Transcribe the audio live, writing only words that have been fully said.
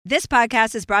This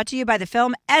podcast is brought to you by the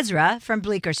film Ezra from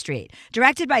Bleecker Street,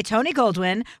 directed by Tony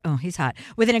Goldwyn, oh, he's hot,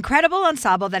 with an incredible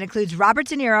ensemble that includes Robert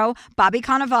De Niro, Bobby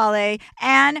Cannavale,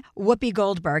 and Whoopi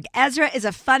Goldberg. Ezra is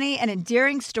a funny and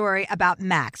endearing story about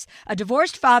Max, a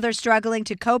divorced father struggling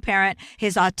to co-parent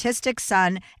his autistic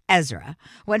son, Ezra.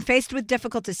 When faced with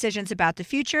difficult decisions about the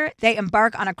future, they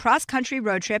embark on a cross-country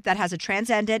road trip that has a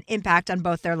transcendent impact on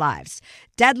both their lives.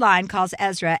 Deadline calls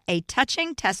Ezra a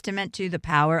touching testament to the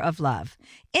power of love.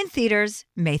 In theaters,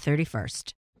 May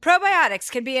 31st.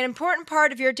 Probiotics can be an important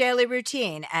part of your daily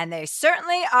routine, and they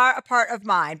certainly are a part of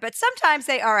mine, but sometimes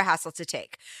they are a hassle to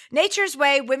take. Nature's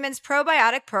Way Women's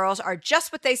Probiotic Pearls are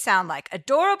just what they sound like,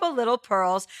 adorable little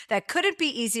pearls that couldn't be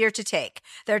easier to take.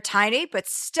 They're tiny, but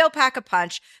still pack a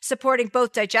punch, supporting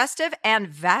both digestive and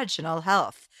vaginal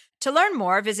health. To learn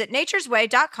more, visit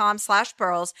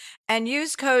naturesway.com/pearls and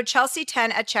use code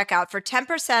Chelsea10 at checkout for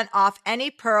 10% off any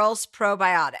Pearls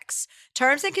probiotics.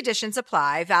 Terms and conditions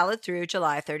apply, valid through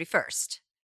July 31st.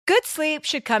 Good sleep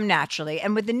should come naturally,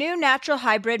 and with the new Natural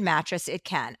Hybrid mattress, it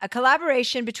can. A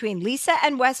collaboration between Leesa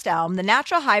and West Elm, the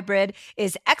Natural Hybrid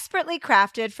is expertly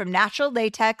crafted from natural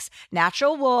latex,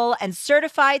 natural wool, and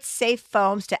certified safe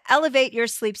foams to elevate your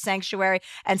sleep sanctuary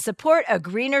and support a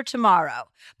greener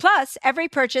tomorrow. Plus, every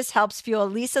purchase helps fuel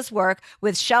Leesa's work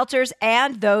with shelters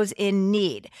and those in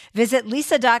need. Visit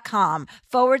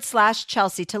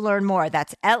Leesa.com/Chelsea to learn more.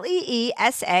 That's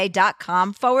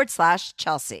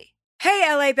LEESA.com/Chelsea. Hey,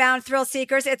 LA-bound thrill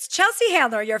seekers, it's Chelsea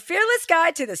Handler, your fearless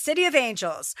guide to the City of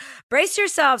Angels. Brace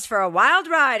yourselves for a wild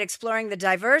ride exploring the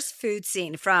diverse food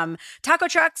scene, from taco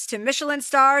trucks to Michelin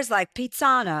stars like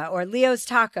Pizzana or Leo's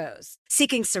Tacos.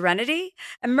 Seeking serenity?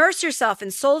 Immerse yourself in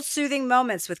soul-soothing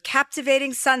moments with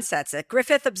captivating sunsets at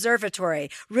Griffith Observatory,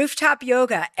 rooftop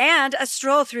yoga, and a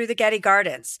stroll through the Getty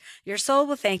Gardens. Your soul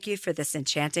will thank you for this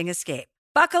enchanting escape.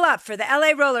 Buckle up for the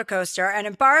LA roller coaster and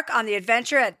embark on the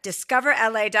adventure at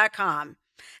discoverla.com.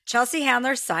 Chelsea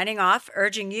Handler signing off,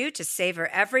 urging you to savor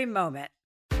every moment.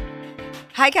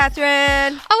 Hi,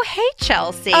 Catherine. Oh, hey,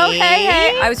 Chelsea. Oh,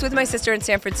 hey. I was with my sister in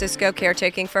San Francisco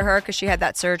caretaking for her because she had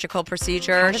that surgical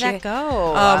procedure. How did that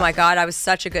go? Oh, my God. I was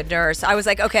such a good nurse. I was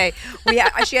like, okay,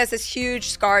 she has this huge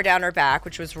scar down her back,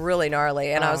 which was really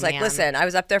gnarly. And I was like, listen, I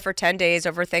was up there for 10 days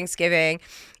over Thanksgiving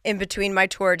in between my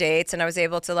tour dates, and I was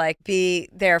able to be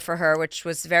there for her, which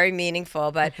was very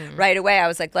meaningful. But right away, I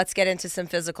was like, let's get into some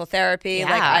physical therapy.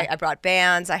 Yeah. I brought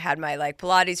bands. I had my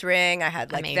Pilates ring. I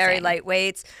had very light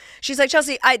weights. She's like,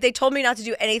 Chelsea, they told me not to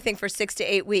do anything for 6 to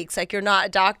 8 weeks. You're not a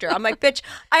doctor. I'm like, bitch,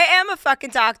 I am a fucking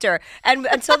doctor. And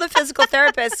until the physical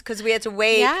therapist, because we had to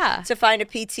wait to find a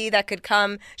PT that could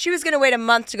come, she was going to wait a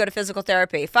month to go to physical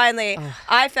therapy. Finally,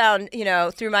 I found,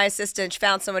 through my assistant,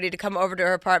 found somebody to come over to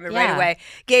her apartment right away.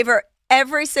 Gave her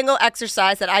every single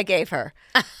exercise that I gave her.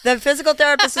 The physical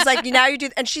therapist is like, now you do,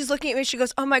 and she's looking at me, she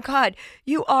goes, oh my God,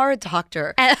 you are a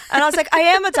doctor. And I was like, I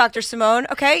am a doctor, Simone,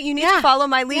 okay? You need to follow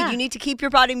my lead. Yeah. You need to keep your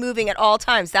body moving at all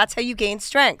times. That's how you gain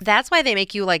strength. That's why they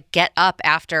make you get up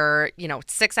after,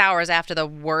 6 hours after the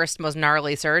worst, most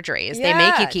gnarly surgeries. Yeah. They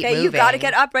make you keep moving. You got to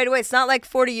get up right away. It's not like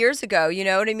 40 years ago, you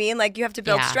know what I mean? You have to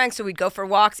build strength. So we'd go for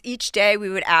walks each day. We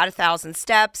would add 1,000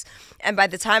 steps. And by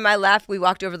the time I left, we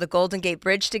walked over the Golden Gate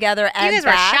Bridge together. You guys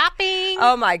were shopping?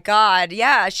 Oh my God.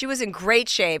 Yeah. She was in great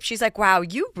shape. She's like, wow,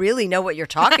 you really know what you're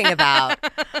talking about.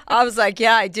 I was like,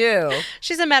 yeah, I do.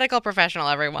 She's a medical professional,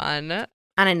 everyone. And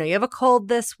I know you have a cold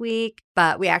this week,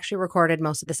 but we actually recorded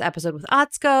most of this episode with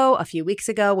Atsuko a few weeks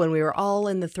ago when we were all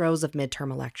in the throes of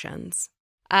midterm elections.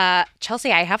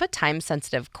 Chelsea, I have a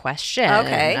time-sensitive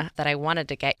question that I wanted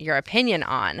to get your opinion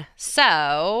on.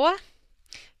 So,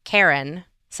 Karen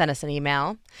sent us an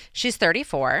email. She's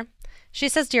 34. She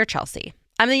says, Dear Chelsea,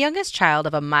 I'm the youngest child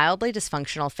of a mildly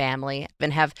dysfunctional family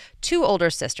and have 2 older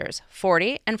sisters,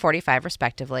 40 and 45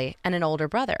 respectively, and an older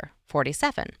brother,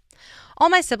 47. All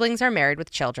my siblings are married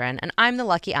with children, and I'm the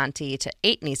lucky auntie to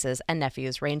 8 nieces and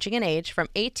nephews ranging in age from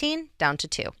 18 down to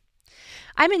 2.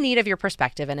 I'm in need of your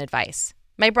perspective and advice.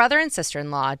 My brother and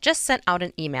sister-in-law just sent out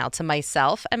an email to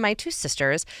myself and my 2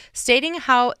 sisters stating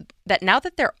how that now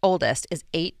that their oldest is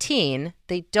 18,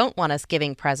 they don't want us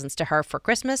giving presents to her for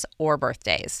Christmas or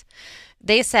birthdays.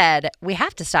 They said, we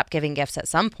have to stop giving gifts at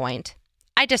some point.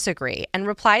 I disagree and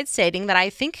replied stating that I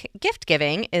think gift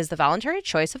giving is the voluntary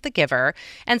choice of the giver,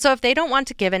 and so if they don't want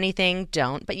to give anything,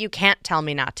 don't, but you can't tell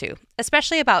me not to.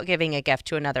 especially about giving a gift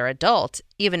to another adult,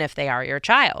 even if they are your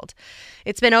child.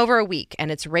 It's been over a week,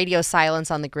 and it's radio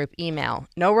silence on the group email.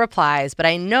 No replies, but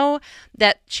I know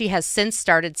that she has since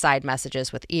started side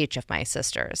messages with each of my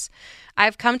sisters.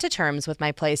 I've come to terms with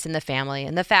my place in the family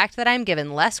and the fact that I'm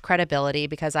given less credibility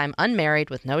because I'm unmarried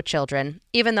with no children,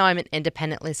 even though I'm an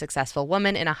independently successful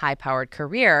woman in a high-powered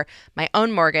career, my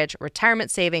own mortgage,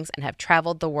 retirement savings, and have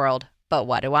traveled the world. But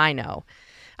what do I know?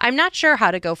 I'm not sure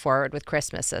how to go forward with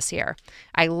Christmas this year.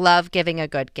 I love giving a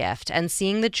good gift and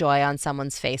seeing the joy on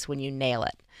someone's face when you nail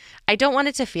it. I don't want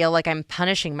it to feel like I'm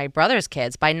punishing my brother's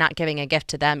kids by not giving a gift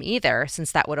to them either,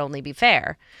 since that would only be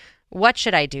fair. What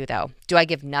should I do, though? Do I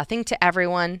give nothing to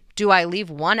everyone? Do I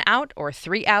leave one out or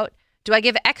three out? Do I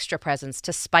give extra presents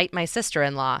to spite my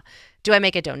sister-in-law? Do I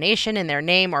make a donation in their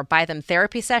name or buy them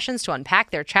therapy sessions to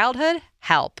unpack their childhood?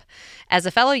 Help. As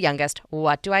a fellow youngest,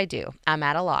 what do I do? I'm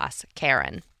at a loss.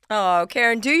 Karen. Oh,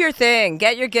 Karen, do your thing.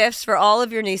 Get your gifts for all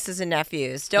of your nieces and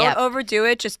nephews. Don't overdo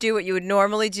it. Just do what you would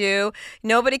normally do.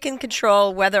 Nobody can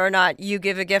control whether or not you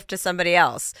give a gift to somebody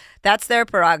else. That's their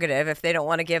prerogative if they don't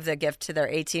want to give the gift to their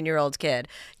 18-year-old kid.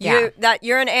 You're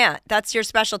an aunt. That's your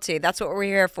specialty. That's what we're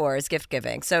here for, is gift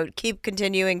giving. So keep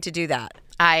continuing to do that.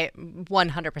 I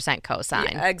 100% co-sign.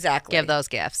 Yeah, exactly. Give those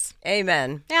gifts.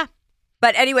 Amen. Yeah.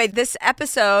 But anyway, this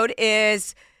episode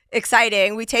is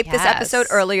exciting. We taped this episode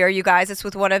earlier, you guys. It's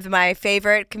with one of my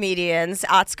favorite comedians,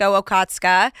 Atsuko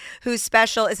Okatsuka, whose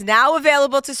special is now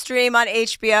available to stream on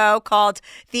HBO called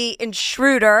The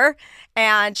Intruder.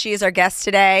 And she is our guest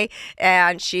today,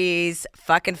 and she's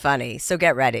fucking funny. So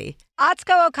get ready.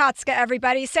 Atsuko Okatsuka,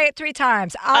 everybody. Say it 3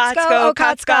 times. Atsuko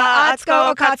Okatsuka.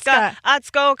 Atsuko Okatsuka.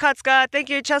 Atsuko Okatsuka. Thank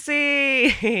you,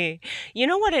 Chelsea. You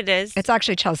know what it is? It's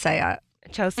actually Chelsea.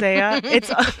 Chelsea.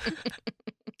 It's...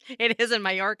 It is in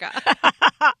Mallorca.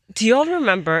 Do you all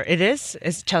remember? It's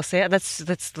Chelsea.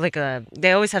 That's like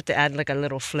they always have to add like a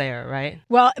little flair, right?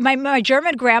 Well, my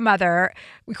German grandmother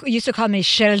used to call me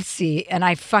Chelsea, and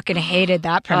I fucking hated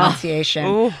that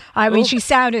pronunciation. She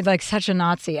sounded like such a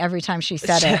Nazi every time she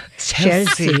said it.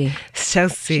 Chelsea.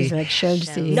 She's like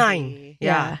Chelsea. 9.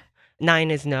 Yeah.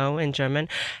 9 is no in German.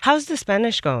 How's the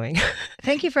Spanish going?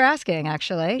 Thank you for asking,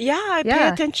 actually. Yeah, I pay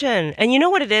attention. And you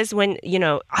know what it is when,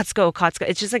 Atsuko Okatsuka,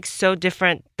 it's just like so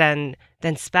different than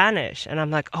Spanish. And I'm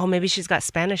like, oh, maybe she's got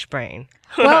Spanish brain.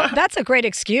 Well, that's a great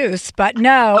excuse, but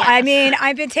no. I mean,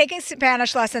 I've been taking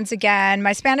Spanish lessons again.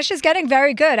 My Spanish is getting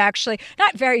very good, actually.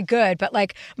 Not very good, but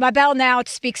like Mabel now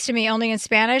speaks to me only in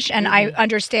Spanish, and I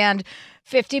understand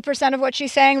 50% of what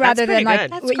she's saying rather than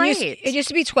like it used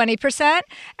to be 20%,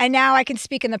 and now I can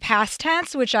speak in the past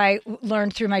tense, which I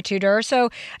learned through my tutor. So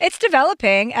it's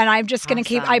developing, and I'm just going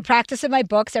to I practice in my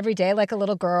books every day like a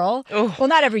little girl. Ooh. Well,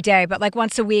 not every day, but like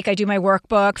once a week I do my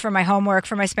workbook for my homework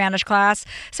for my Spanish class.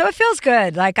 So it feels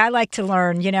good. Like I like to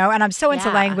learn, and I'm so into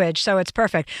language, so it's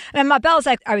perfect. And Mabel's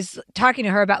like, I was talking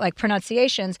to her about like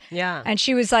pronunciations, and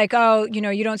she was like, oh,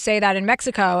 you don't say that in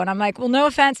Mexico. And I'm like, well, no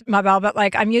offense, Mabel, but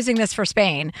like I'm using this for Spain.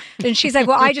 And she's like,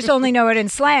 well, I just only know it in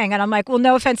slang. And I'm like, well,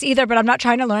 no offense either, but I'm not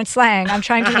trying to learn slang. I'm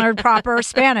trying to learn proper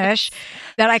Spanish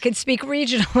that I can speak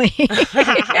regionally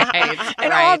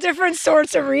in all different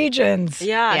sorts of regions.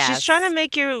 Yeah, she's trying to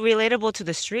make you relatable to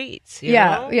the streets. You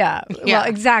know? Well,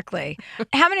 exactly.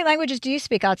 How many languages do you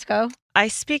speak, Atsuko? I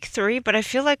speak 3, but I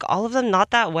feel like all of them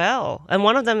not that well. And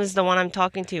one of them is the one I'm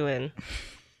talking to you in.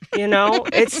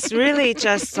 It's really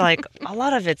just like a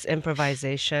lot of it's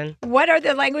improvisation. What are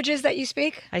the languages that you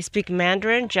speak? I speak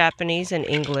Mandarin, Japanese, and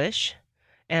English.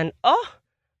 And oh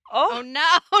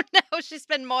no, she's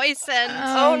been moistened.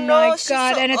 Oh my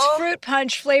God. And it's fruit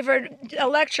punch flavored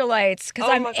electrolytes because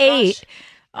I'm 8.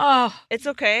 Oh. It's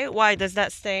okay. Why? Does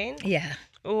that stain? Yeah.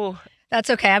 Ooh. That's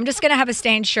okay. I'm just going to have a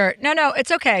stained shirt. No,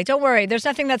 it's okay. Don't worry. There's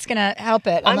nothing that's going to help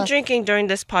it. I'm drinking during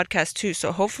this podcast too,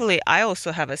 so hopefully I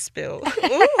also have a spill.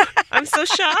 Ooh, I'm so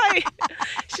shy.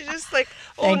 She's just like,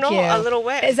 a little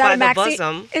wet by the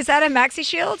bosom. Is that a Maxi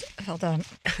Shield? Hold on.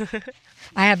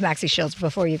 I have Maxi Shields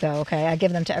before you go, okay? I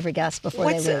give them to every guest before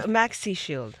they leave. What's a Maxi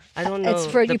Shield? I don't know. It's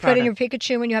for you put in your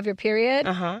Pikachu when you have your period.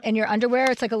 In your underwear,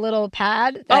 it's like a little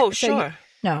pad. Sure.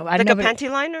 No, I like don't know. Like a panty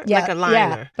liner? Yeah, like a liner.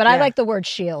 Yeah, but I like the word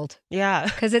shield. Yeah.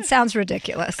 Because it sounds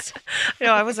ridiculous.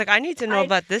 I was like, I need to know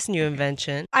about this new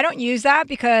invention. I don't use that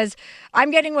because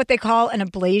I'm getting what they call an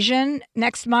ablation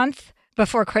next month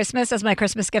before Christmas as my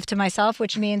Christmas gift to myself,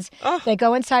 which means they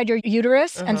go inside your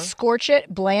uterus and scorch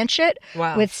it, blanch it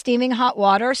with steaming hot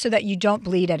water so that you don't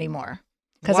bleed anymore.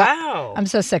 Because I'm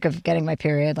so sick of getting my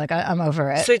period. Like, I'm over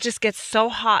it. So it just gets so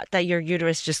hot that your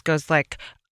uterus just goes like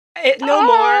No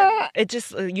more. It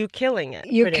just, you're killing it.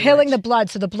 You're killing the blood.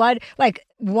 So the blood, like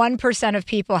 1% of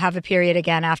people have a period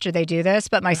again after they do this.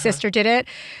 But my sister did it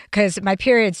because my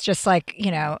period's just like,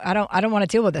 I don't want to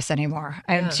deal with this anymore.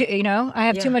 I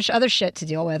have too much other shit to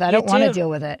deal with. I don't want to deal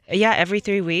with it. Yeah, every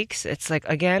 3 weeks. It's like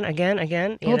again.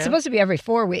 Well, it's supposed to be every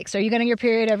 4 weeks. Are you getting your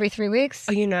period every 3 weeks?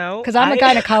 Because I'm a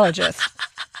gynecologist.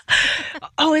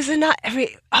 Oh, is it not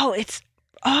every?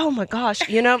 Oh my gosh.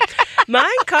 Mine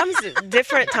comes at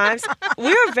different times.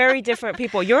 We're very different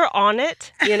people. You're on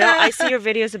it. I see your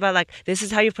videos about like, this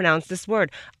is how you pronounce this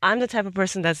word. I'm the type of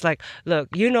person that's like, look,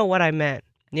 you know what I meant,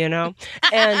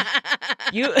 and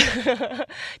you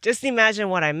just imagine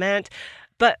what I meant.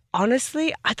 But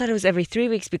honestly, I thought it was every 3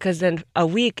 weeks because then a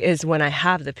week is when I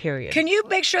have the period. Can you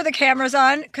make sure the camera's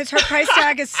on? Because her price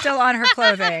tag is still on her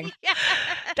clothing.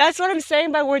 That's what I'm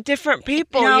saying by we're different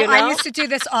people, I used to do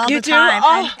this all the time.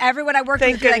 Oh, and everyone I worked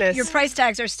with would be like, your price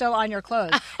tags are still on your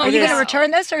clothes. Are you going to return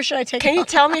this or should I take it? Can you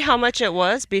tell me how much it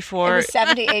was before? It was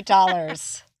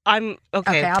 $78. I'm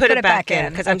okay. I'll put it back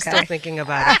in because I'm still thinking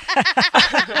about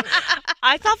it.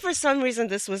 I thought for some reason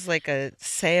this was like a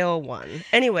sale one.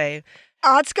 Anyway.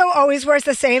 Atsuko always wears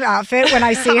the same outfit when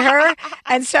I see her.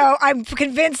 And so I'm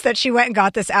convinced that she went and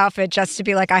got this outfit just to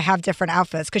be like, I have different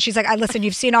outfits. Because she's like, listen,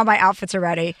 you've seen all my outfits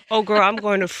already. Oh, girl, I'm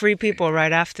going to free people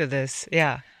right after this.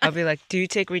 Yeah. I'll be like, do you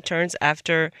take returns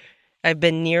after I've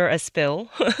been near a spill?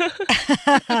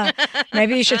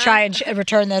 Maybe you should try and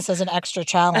return this as an extra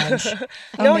challenge.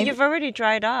 No, you've already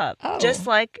dried up. Oh. Just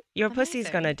like your pussy's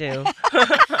going to do.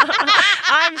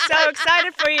 I'm so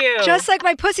excited for you. Just like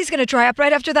my pussy's going to dry up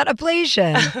right after that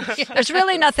ablation. There's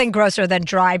really nothing grosser than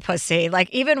dry pussy. Like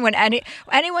even when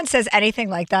anyone says anything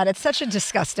like that, it's such a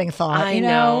disgusting thought. I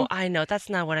know. That's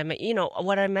not what I meant.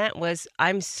 What I meant was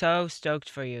I'm so stoked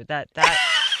for you that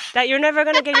you're never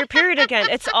going to get your period again.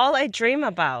 It's all I dream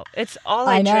about. It's all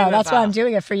I dream about. I know. That's why I'm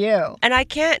doing it for you. And I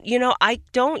can't, I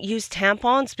don't use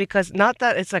tampons because not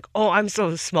that it's like, oh, I'm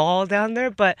so small down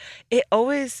there, but it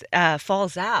always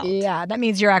falls out. Yeah, that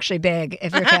means you're actually big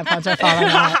if your tampons are falling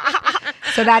out.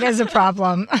 So that is a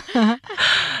problem.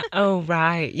 Oh,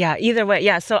 right. Yeah. Either way.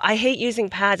 Yeah. So I hate using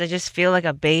pads. I just feel like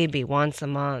a baby once a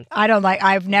month.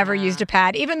 I've never used a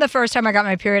pad. Even the first time I got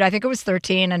my period, I think it was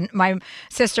 13. And my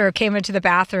sister came into the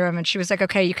bathroom and she was like,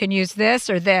 okay, you can use this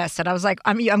or this. And I was like,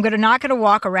 I'm not going to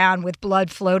walk around with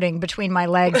blood floating between my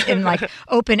legs in like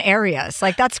open areas.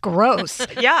 Like that's gross.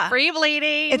 Yeah. Free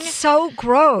bleeding. It's so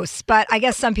gross. But I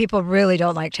guess some people really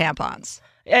don't like tampons.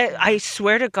 I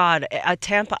swear to God, a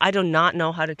tampon, I do not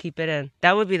know how to keep it in.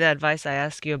 That would be the advice I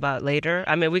ask you about later.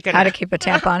 I mean, we can... How to keep a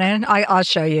tampon in? I'll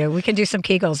show you. We can do some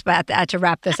Kegels to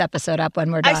wrap this episode up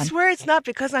when we're done. I swear it's not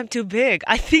because I'm too big.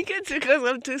 I think it's because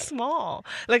I'm too small.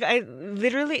 Like, I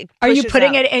literally... Are you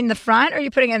putting it in the front or are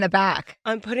you putting it in the back?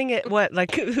 I'm putting it,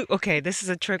 okay, this is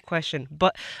a trick question,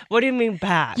 but what do you mean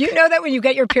back? You know that when you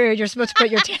get your period, you're supposed to put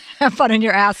your tampon in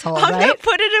your asshole, right? I'm not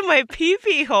putting it in my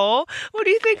pee-pee hole. What do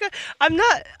you think? I'm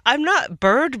not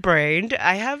bird-brained.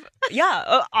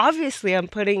 Obviously I'm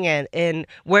putting it in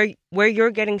where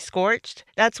you're getting scorched.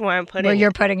 That's where I'm putting it. Where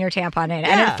you're putting your tampon in.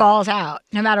 And it falls out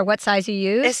no matter what size you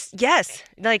use? Yes.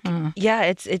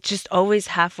 It's just always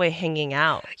halfway hanging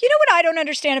out. You know what I don't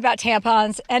understand about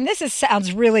tampons? And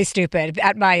sounds really stupid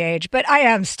at my age, but I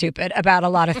am stupid about a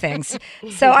lot of things.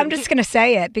 So I'm just going to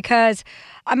say it because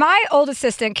my old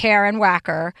assistant, Karen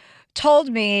Wacker, told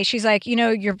me, she's like, your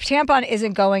tampon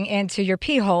isn't going into your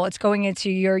pee hole. It's going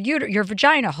into your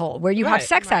vagina hole where you have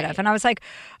sex out of. And I was like,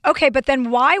 okay, but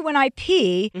then why when I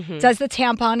pee does the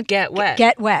tampon get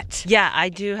wet? Yeah, I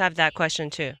do have that question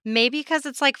too. Maybe because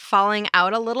it's like falling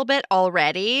out a little bit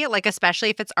already, like especially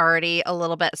if it's already a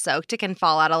little bit soaked, it can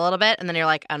fall out a little bit. And then you're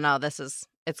like, oh no,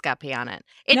 it's got pee on it.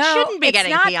 It shouldn't be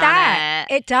getting pee on it.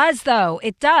 It does, though.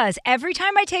 It does. Every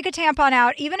time I take a tampon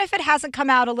out, even if it hasn't come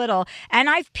out a little, and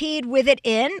I've peed with it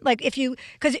in,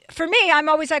 because for me, I'm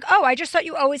always like, oh, I just thought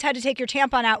you always had to take your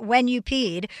tampon out when you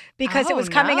peed because it was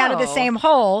coming out of the same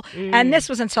hole. And this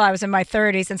was until I was in my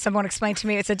 30s, and someone explained to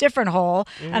me it's a different hole.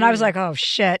 And I was like, oh,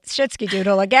 shitsky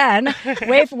doodle again.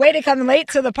 way to come late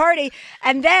to the party.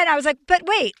 And then I was like, but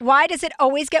wait, why does it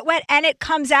always get wet? And it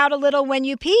comes out a little when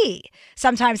you pee.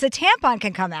 Sometimes the tampon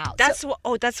can come out. That's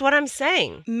what I'm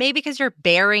saying. Maybe because you're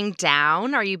bearing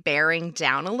down. Are you bearing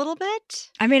down a little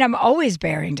bit? I mean, I'm always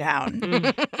bearing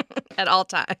down. At all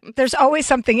times. There's always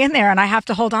something in there, and I have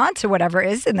to hold on to whatever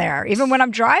is in there, even when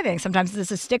I'm driving. Sometimes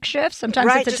it's a stick shift.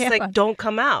 Sometimes it's a tampon. Like, don't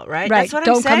come out, right? Right, that's what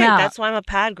don't I'm saying. Come out. That's why I'm a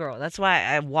pad girl. That's why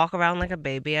I walk around like a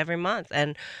baby every month.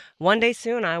 And one day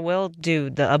soon, I will do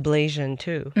the ablation,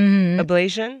 too. Mm-hmm.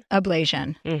 Ablation?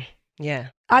 Ablation. Yeah.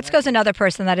 Atsuko's another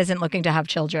person that isn't looking to have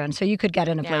children, so you could get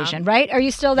an ablation, right? Are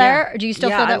you still there? Yeah. Or do you still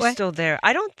feel that way? I'm still there.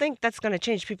 I don't think that's going to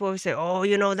change. People always say, oh,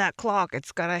 you know, that clock,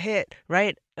 it's going to hit,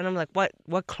 right? And I'm like,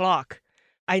 what clock?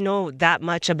 I know that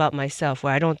much about myself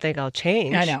where I don't think I'll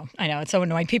change. I know. It's so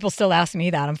annoying. People still ask me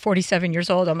that. I'm 47 years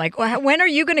old. I'm like, well, when are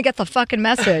you going to get the fucking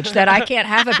message that I can't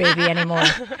have a baby anymore?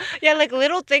 Yeah, like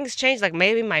little things change, like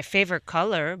maybe my favorite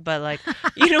color, but like,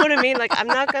 you know what I mean? Like I'm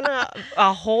not going to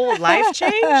a whole life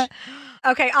change.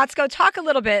 Okay, Atsuko, talk a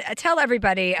little bit. Tell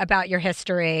everybody about your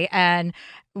history and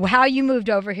how you moved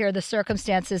over here, the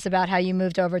circumstances about how you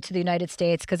moved over to the United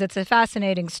States, because it's a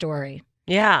fascinating story.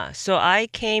 Yeah, so I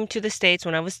came to the States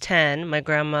when I was 10. My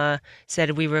grandma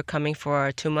said we were coming for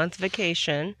a 2-month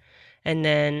vacation. And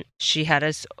then she had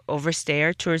us overstay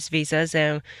our tourist visas.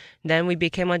 And then we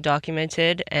became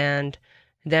undocumented. And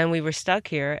then we were stuck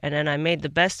here. And then I made the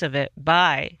best of it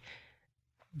by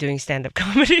doing stand-up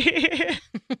comedy.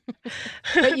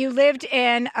 But you lived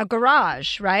in a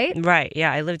garage, right? Right,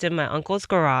 yeah. I lived in my uncle's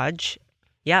garage.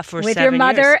 Yeah, for 7 years. With your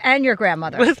mother and your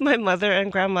grandmother? With my mother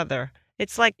and grandmother.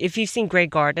 It's like, if you've seen Grey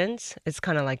Gardens, it's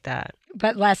kind of like that.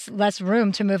 But less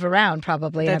room to move around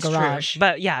probably in a garage. True.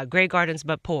 But yeah, Grey Gardens,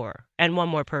 but poor. And one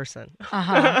more person.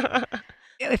 Uh-huh.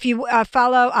 If you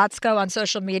follow Atsuko on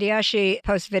social media, she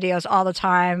posts videos all the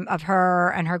time of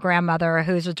her and her grandmother,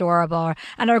 who's adorable.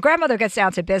 And her grandmother gets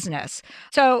down to business.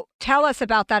 So tell us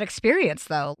about that experience,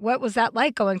 though. What was that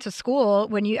like going to school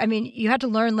when you had to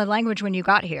learn the language when you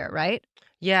got here, right?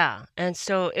 Yeah. And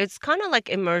so it's kind of like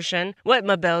immersion, what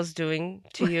Mabelle's doing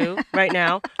to you right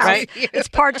now, right? It's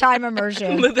part-time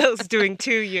immersion. Mabelle's doing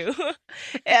to you.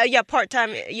 Yeah,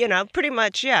 part-time, pretty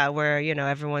much, yeah, where,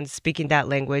 everyone's speaking that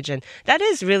language. And that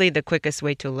is really the quickest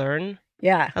way to learn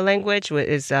a language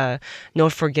is no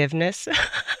forgiveness.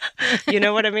 You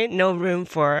know what I mean? No room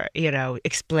for,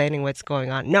 explaining what's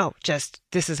going on. No, just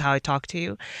this is how I talk to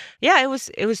you. Yeah,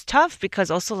 it was tough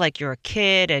because also like you're a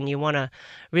kid and you want to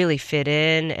really fit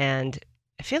in. And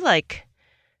I feel like,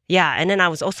 yeah. And then I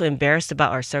was also embarrassed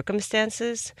about our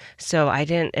circumstances. So I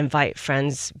didn't invite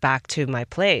friends back to my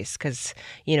place because,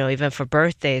 even for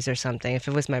birthdays or something, if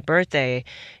it was my birthday,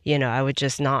 I would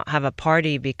just not have a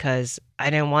party because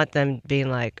I didn't want them being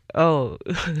like, oh,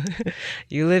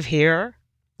 you live here?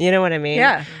 You know what I mean?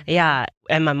 Yeah. Yeah.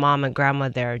 And my mom and grandma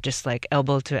there, just like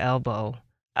elbow to elbow.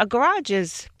 A garage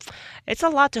it's a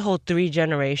lot to hold 3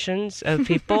 generations of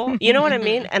people. You know what I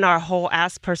mean? And our whole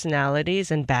ass personalities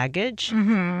and baggage.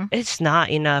 Mm-hmm. It's not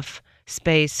enough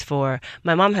space for,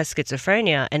 my mom has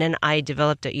schizophrenia and then I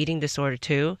developed an eating disorder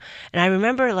too. And I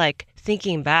remember like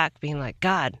thinking back, being like,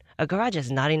 God, a garage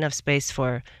is not enough space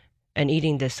for an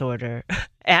eating disorder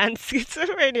and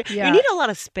schizophrenia. Yeah. You need a lot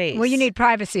of space. Well, you need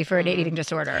privacy for an eating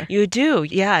disorder. You do,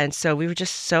 yeah. And so we were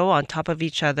just so on top of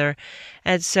each other.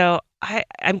 And so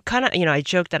I'm kind of, I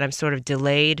joke that I'm sort of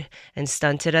delayed and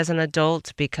stunted as an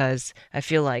adult because I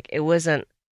feel like it wasn't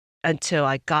until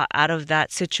I got out of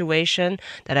that situation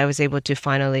that I was able to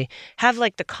finally have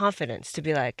like the confidence to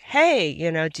be like, hey,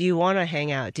 do you want to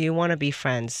hang out? Do you want to be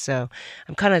friends? So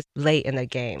I'm kind of late in the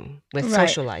game with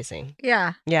socializing.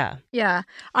 Yeah. Yeah. Yeah.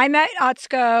 I met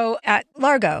Atsuko at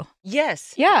Largo.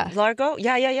 Yes. Yeah. Largo?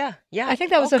 Yeah. I think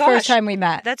that was the first time we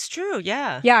met. That's true.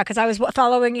 Yeah. Yeah, because I was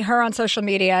following her on social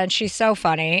media and she's so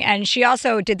funny. And she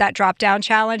also did that drop down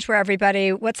challenge where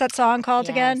everybody, what's that song called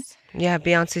again? Yeah,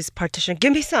 Beyonce's Partition.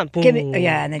 Give me some. Boom.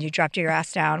 And then you dropped your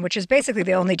ass down, which is basically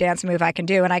the only dance move I can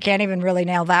do. And I can't even really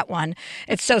nail that one.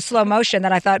 It's so slow motion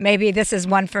that I thought maybe this is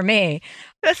one for me.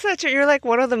 That's not true. You're like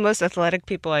one of the most athletic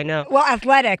people I know. Well,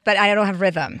 athletic, but I don't have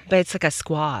rhythm. But it's like a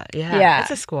squat. Yeah.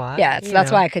 It's a squat. Yeah,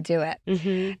 that's why I could do it.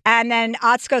 Mm-hmm. And then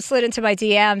Atsuko slid into my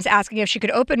DMs asking if she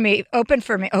could open me.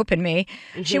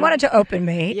 Mm-hmm. She wanted to open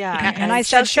me. Yeah. And I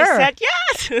said, sure. She said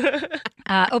yes.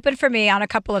 Open for me on a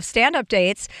couple of stand-up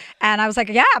dates. And I was like,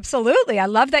 yeah, absolutely. I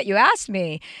love that you asked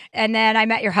me. And then I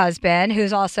met your husband,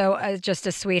 who's also just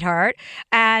a sweetheart.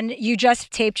 And you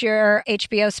just taped your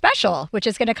HBO special, which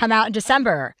is going to come out in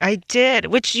December. I did,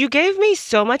 which you gave me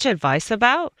so much advice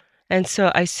about. And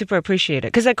so I super appreciate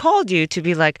it because I called you to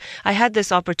be like, I had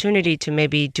this opportunity to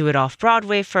maybe do it off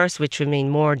Broadway first, which would mean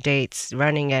more dates,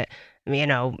 running it,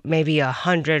 maybe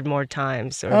 100 more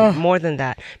times or more than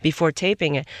that before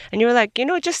taping it. And you were like,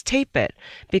 just tape it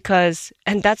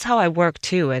and that's how I work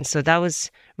too. And so that was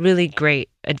really great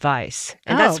advice.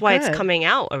 And that's why it's coming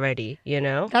out already, you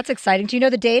know? That's exciting. Do you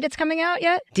know the date it's coming out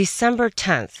yet? December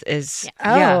 10th is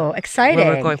exciting.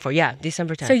 What we're going for. Yeah,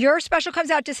 December 10th. So your special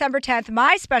comes out December 10th.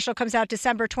 My special comes out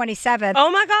December 27th. Oh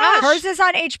my gosh. Hers is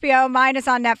on HBO. Mine is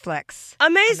on Netflix.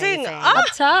 Amazing. Up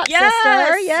top, yes.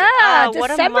 sister. Yeah. What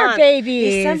a December month.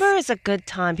 babies. December is a good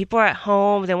time. People are at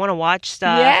home. They want to watch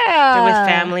stuff. Yeah. They're with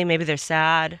family. Maybe they're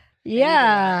sad.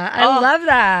 Yeah. I love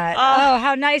that. Oh,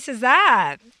 how nice is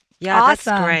that? Yeah,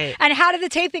 awesome. That's great. And how did the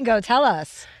taping go? Tell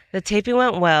us. The taping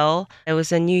went well. It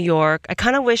was in New York. I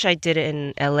kind of wish I did it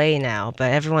in LA now,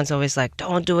 but everyone's always like,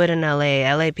 don't do it in LA.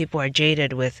 LA people are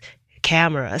jaded with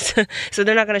cameras. So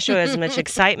they're not going to show as much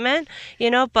excitement, you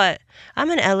know, but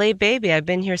I'm an LA baby. I've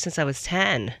been here since I was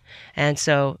 10. And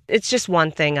so it's just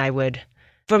one thing I would,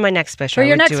 for my next special. For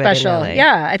your next do special. It in LA.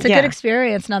 Yeah, it's a good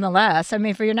experience nonetheless. I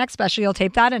mean, for your next special, you'll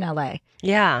tape that in LA.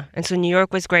 Yeah. And so New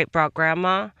York was great. Brought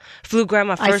grandma. Flew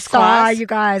grandma first class. class. You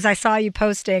guys. I saw you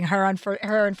posting her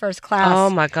in first class.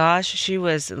 Oh my gosh. She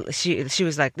was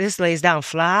like, this lays down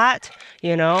flat,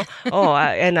 you know?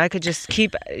 And I could just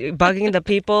keep bugging the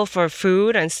people for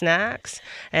food and snacks.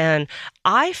 And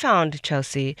I found,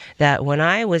 Chelsea, that when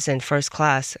I was in first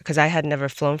class, because I had never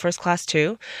flown first class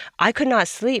too, I could not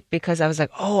sleep because I was like,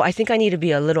 I think I need to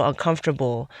be a little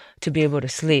uncomfortable to be able to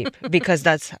sleep because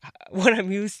that's what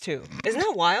I'm used to. Isn't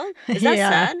that wild? Is that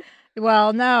sad?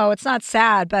 Well, no, it's not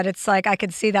sad, but it's like I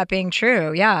could see that being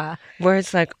true. Yeah. Where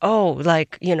it's like,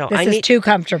 this is too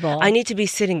comfortable. I need to be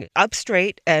sitting up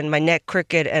straight and my neck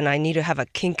crooked and I need to have a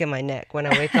kink in my neck when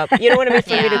I wake up. You know what I mean?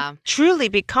 For me to truly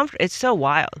be comfortable. It's so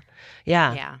wild.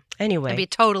 Yeah. Yeah. Anyway. And be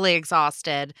totally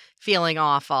exhausted, feeling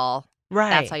awful. Right.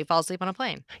 That's how you fall asleep on a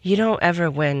plane. You don't ever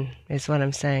win, is what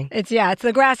I'm saying. It's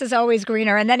the grass is always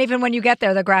greener. And then even when you get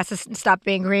there, the grass has stopped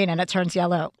being green and it turns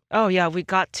yellow. Oh, yeah. We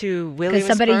got to Williamsburg.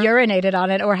 Because somebody urinated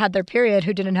on it or had their period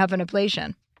who didn't have an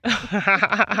ablation.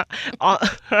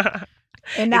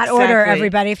 In that order,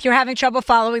 everybody. If you're having trouble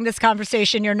following this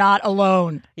conversation, you're not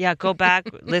alone. Yeah, go back,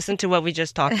 listen to what we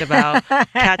just talked about,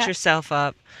 catch yourself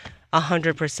up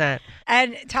 100%.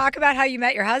 And talk about how you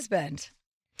met your husband.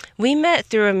 We met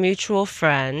through a mutual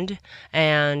friend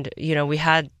and, we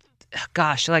had,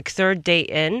 third date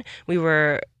in, we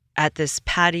were at this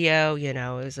patio,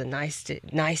 it was a nice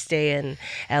day in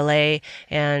LA.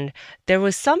 And there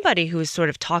was somebody who was sort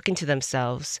of talking to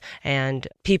themselves and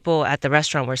people at the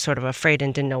restaurant were sort of afraid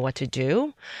and didn't know what to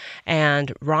do.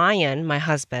 And Ryan, my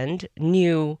husband,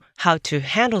 knew how to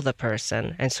handle the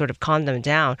person and sort of calm them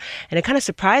down. And it kind of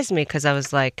surprised me because I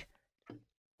was like,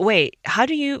 wait, how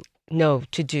do you know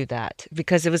to do that?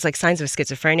 Because it was like signs of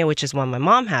schizophrenia, which is one my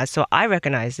mom has. So I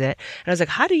recognized it. And I was like,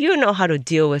 how do you know how to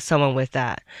deal with someone with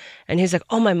that? And he's like,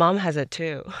 my mom has it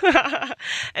too.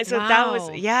 And so that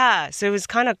was, so it was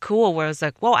kind of cool where I was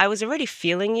like, whoa, I was already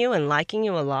feeling you and liking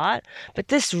you a lot. But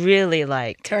this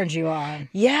really turned you on.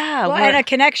 Yeah. Well, and a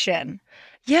connection.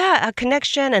 Yeah, a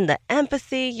connection and the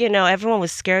empathy. Everyone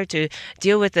was scared to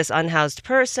deal with this unhoused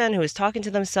person who was talking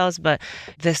to themselves. But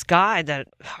this guy that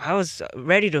I was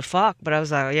ready to fuck, but I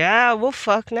was like, yeah, we'll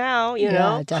fuck now, you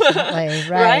know? Definitely,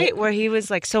 right? Where he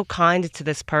was like so kind to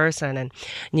this person and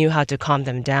knew how to calm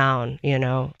them down,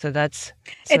 So that's...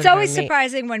 It's always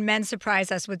surprising when men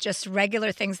surprise us with just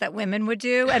regular things that women would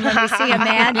do. And when we see a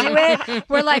man do it,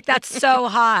 we're like, that's so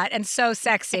hot and so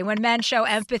sexy. When men show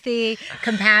empathy,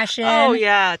 compassion. Oh,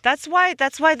 yeah. That's why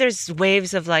there's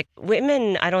waves of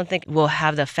women, I don't think will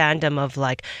have the fandom of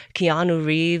Keanu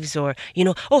Reeves or,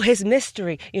 his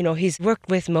mystery. He's worked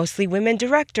with mostly women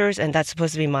directors and that's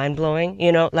supposed to be mind blowing,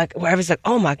 where everyone's like,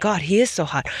 oh my God, he is so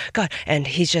hot. God. And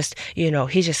he's just,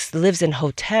 he just lives in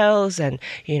hotels and,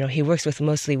 he works with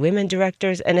mostly women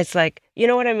directors. And it's like, you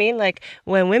know what I mean?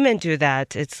 When women do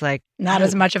that, it's not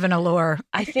as much of an allure.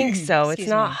 I think so. It's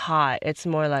not hot. It's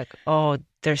more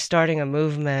they're starting a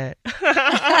movement. You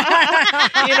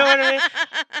know what I mean?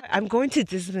 I'm going to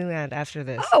Disneyland after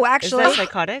this. Oh, actually. Is that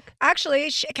psychotic?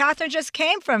 Actually, Catherine just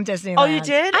came from Disneyland. Oh, you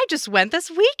did? I just went this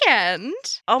weekend.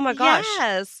 Oh, my gosh.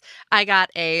 Yes. I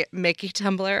got a Mickey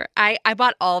tumbler. I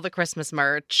bought all the Christmas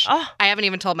merch. Oh. I haven't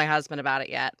even told my husband about it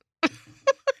yet.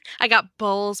 I got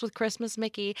bowls with Christmas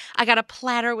Mickey. I got a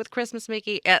platter with Christmas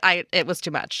Mickey. It was too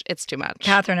much. It's too much.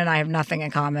 Catherine and I have nothing in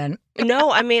common.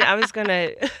 No, I mean,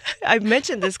 I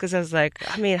mentioned this because I was like,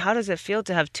 how does it feel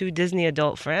to have two Disney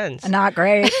adult friends? Not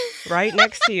great. Right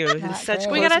next to you. Such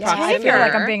we gotta I feel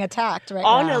like I'm being attacked right now.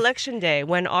 On election day,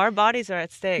 when our bodies are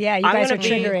at stake. Yeah, you guys I'm are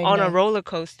triggering be on a roller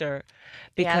coaster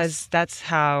because that's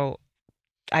how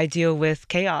I deal with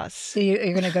chaos. So you're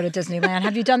going to go to Disneyland.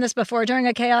 Have you done this before during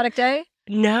a chaotic day?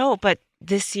 No, but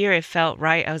this year it felt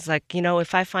right. I was like,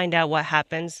 if I find out what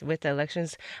happens with the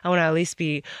elections, I want to at least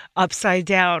be upside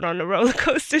down on the roller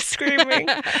coaster screaming,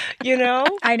 I know.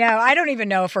 I don't even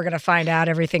know if we're going to find out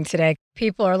everything today.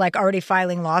 People are like already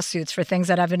filing lawsuits for things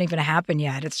that haven't even happened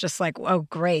yet. It's just like, oh,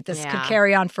 great. This could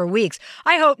carry on for weeks.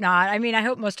 I hope not. I mean, I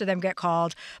hope most of them get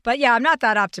called. But yeah, I'm not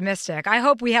that optimistic. I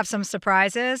hope we have some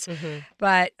surprises.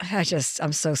 But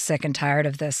I'm so sick and tired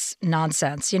of this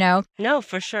nonsense, No,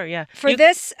 for sure. Yeah.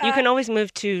 You can always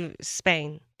move to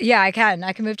Spain. Yeah, I can.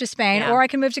 I can move to Spain or I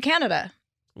can move to Canada.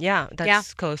 Yeah,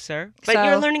 that's closer. But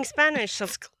you're learning Spanish, so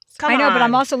come on. I know, but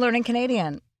I'm also learning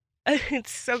Canadian.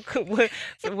 It's so cool.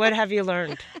 What have you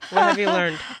learned? What have you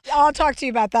learned? I'll talk to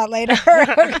you about that later,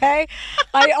 okay?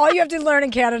 All you have to learn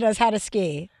in Canada is how to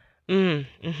ski. No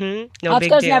big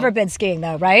deal. deal. Never been skiing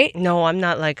though, right? No, I'm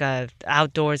not like a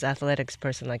outdoors athletics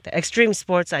person like that. Extreme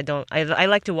sports, I don't. I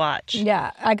like to watch.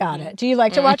 Yeah, I got it. Do you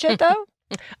like to watch it though?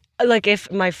 Like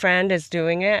if my friend is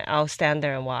doing it, I'll stand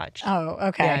there and watch. Oh,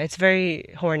 okay. Yeah, it's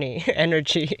very horny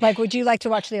energy. Like, would you like to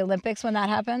watch the Olympics when that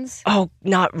happens? Oh,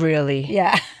 not really.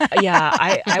 Yeah. Yeah,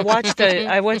 I watched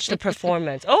the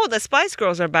performance. Oh, the Spice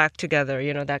Girls are back together,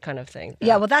 that kind of thing.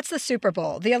 Yeah, well, that's the Super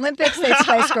Bowl. The Olympics, the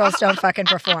Spice Girls don't fucking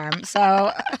perform.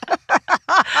 So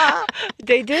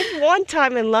they did one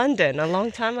time in London a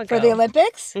long time ago. For the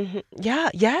Olympics? Yeah,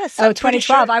 yes. Oh, 2012.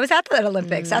 Sure. I was at the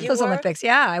Olympics, at those Olympics.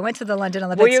 Yeah, I went to the London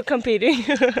Olympics. Were you competing?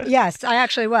 Yes, I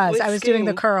actually was. With I was skiing. doing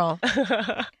the curl.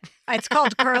 It's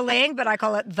called curling, but I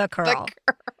call it the curl.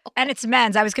 And it's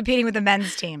men's. I was competing with the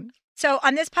men's team. So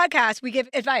on this podcast, we give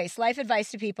advice, life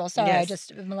advice to people. Sorry, I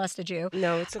just molested you.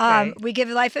 No, it's okay. We give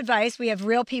life advice. We have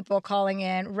real people calling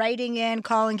in, writing in,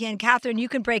 calling in. Catherine, you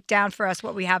can break down for us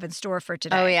what we have in store for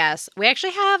today. Oh, yes. We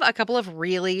actually have a couple of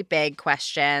really big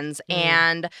questions.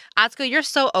 And Atsuko, you're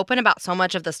so open about so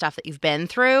much of the stuff that you've been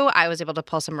through. I was able to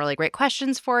pull some really great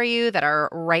questions for you that are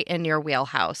right in your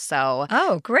wheelhouse. So,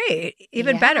 oh, great.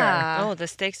 Even better. Oh, the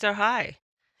stakes are high.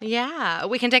 Yeah,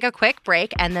 we can take a quick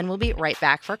break and then we'll be right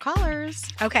back for callers.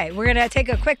 Okay, we're going to take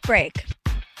a quick break.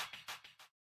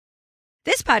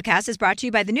 This podcast is brought to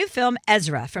you by the new film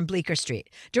Ezra from Bleecker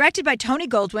Street, directed by Tony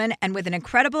Goldwyn and with an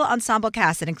incredible ensemble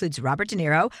cast that includes Robert De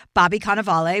Niro, Bobby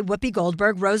Cannavale, Whoopi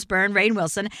Goldberg, Rose Byrne, Rainn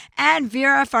Wilson, and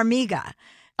Vera Farmiga.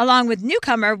 Along with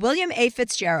newcomer William A.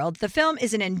 Fitzgerald, the film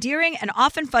is an endearing and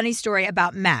often funny story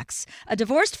about Max, a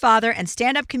divorced father and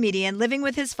stand-up comedian living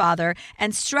with his father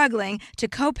and struggling to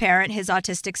co-parent his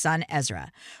autistic son,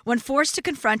 Ezra. When forced to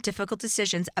confront difficult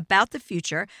decisions about the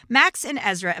future, Max and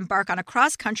Ezra embark on a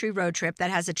cross-country road trip that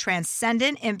has a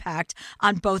transcendent impact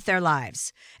on both their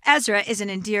lives. Ezra is an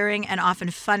endearing and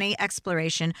often funny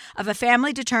exploration of a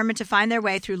family determined to find their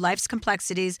way through life's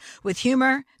complexities with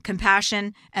humor,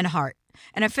 compassion, and heart.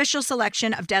 An official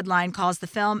selection of Deadline calls the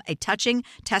film a touching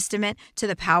testament to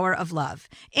the power of love.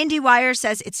 IndieWire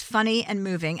says it's funny and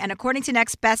moving, and according to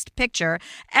Next Best Picture,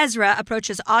 Ezra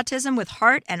approaches autism with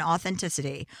heart and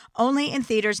authenticity. Only in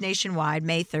theaters nationwide,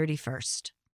 May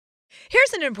 31st.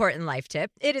 Here's an important life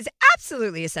tip. It is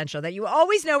absolutely essential that you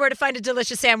always know where to find a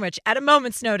delicious sandwich at a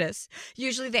moment's notice.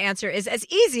 Usually the answer is as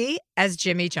easy as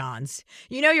Jimmy John's.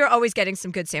 You know you're always getting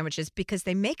some good sandwiches because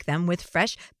they make them with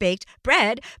fresh baked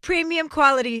bread, premium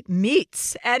quality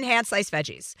meats, and hand-sliced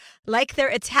veggies. Like their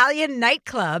Italian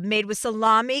nightclub made with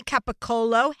salami,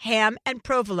 capicola, ham, and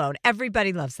provolone.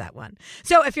 Everybody loves that one.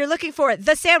 So if you're looking for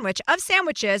the sandwich of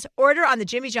sandwiches, order on the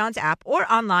Jimmy John's app or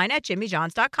online at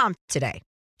jimmyjohns.com today.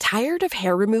 Tired of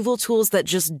hair removal tools that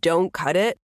just don't cut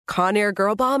it? Conair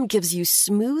Girl Bomb gives you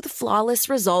smooth, flawless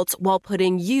results while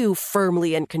putting you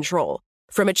firmly in control.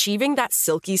 From achieving that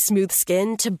silky smooth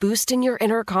skin to boosting your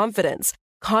inner confidence,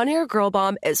 Conair Girl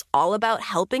Bomb is all about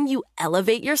helping you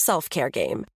elevate your self-care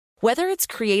game. Whether it's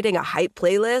creating a hype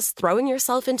playlist, throwing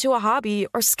yourself into a hobby,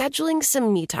 or scheduling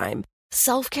some me time,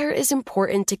 self-care is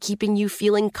important to keeping you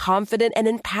feeling confident and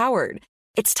empowered.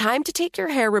 It's time to take your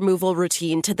hair removal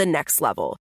routine to the next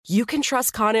level. You can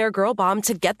trust Conair Girl Bomb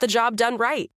to get the job done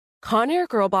right. Conair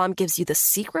Girl Bomb gives you the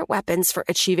secret weapons for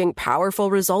achieving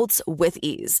powerful results with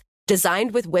ease.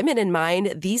 Designed with women in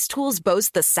mind, these tools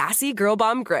boast the sassy Girl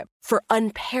Bomb grip for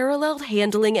unparalleled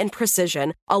handling and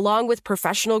precision, along with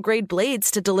professional-grade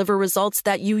blades to deliver results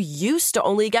that you used to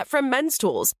only get from men's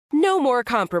tools. No more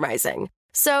compromising.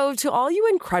 So, to all you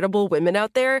incredible women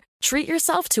out there, treat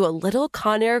yourself to a little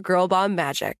Conair Girl Bomb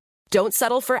magic. Don't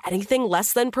settle for anything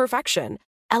less than perfection.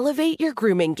 Elevate your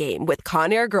grooming game with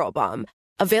Conair Girl Bomb.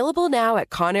 Available now at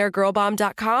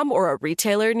ConairGirlBomb.com or a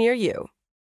retailer near you.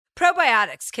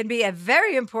 Probiotics can be a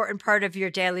very important part of your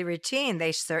daily routine.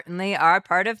 They certainly are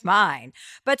part of mine,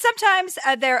 but sometimes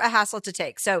they're a hassle to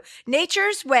take. So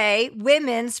Nature's Way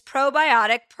Women's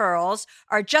Probiotic Pearls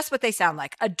are just what they sound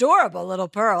like. Adorable little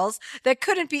pearls that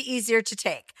couldn't be easier to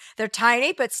take. They're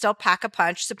tiny, but still pack a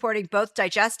punch, supporting both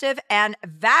digestive and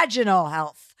vaginal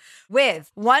health.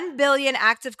 With 1 billion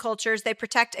active cultures, they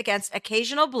protect against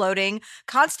occasional bloating,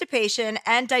 constipation,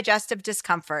 and digestive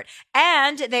discomfort.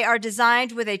 And they are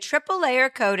designed with a triple layer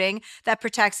coating that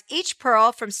protects each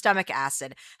pearl from stomach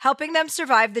acid, helping them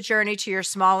survive the journey to your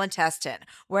small intestine,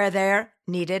 where they're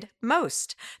needed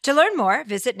most. To learn more,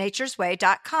 visit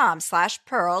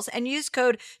naturesway.com/pearls and use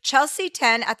code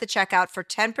Chelsea10 at the checkout for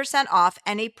 10% off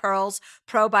any Pearls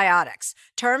probiotics.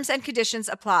 Terms and conditions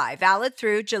apply. Valid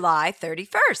through July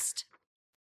 31st.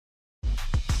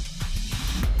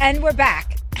 And we're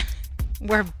back.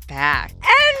 We're back.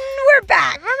 And we're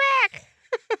back. We're back.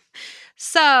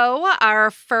 So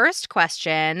our first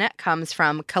question comes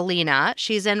from Kalina.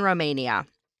 She's in Romania.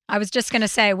 I was just going to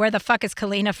say, where the fuck is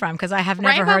Kalina from? Because I have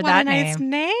never heard that name. Nice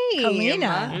name.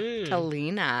 Kalina.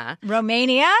 Kalina.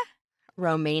 Romania?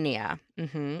 Romania.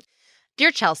 Mm-hmm.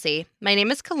 Dear Chelsea, my name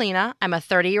is Kalina. I'm a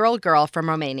 30-year-old girl from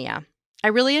Romania. I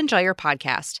really enjoy your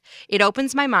podcast. It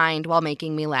opens my mind while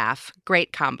making me laugh.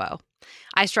 Great combo.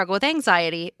 I struggle with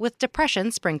anxiety, with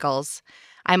depression sprinkles.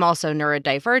 I'm also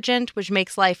neurodivergent, which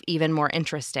makes life even more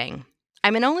interesting.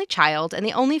 I'm an only child, and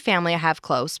the only family I have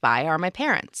close by are my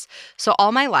parents. So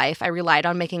all my life, I relied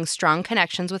on making strong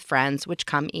connections with friends, which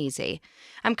come easy.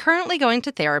 I'm currently going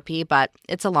to therapy, but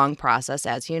it's a long process,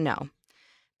 as you know.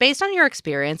 Based on your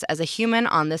experience as a human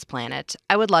on this planet,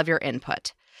 I would love your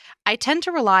input. I tend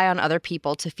to rely on other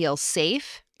people to feel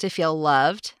safe, to feel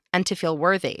loved, and to feel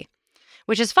worthy.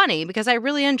 Which is funny because I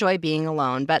really enjoy being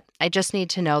alone, but I just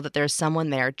need to know that there's someone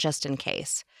there just in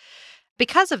case.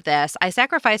 Because of this, I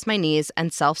sacrifice my needs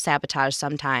and self-sabotage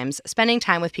sometimes, spending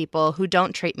time with people who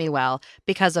don't treat me well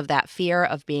because of that fear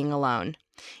of being alone,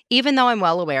 even though I'm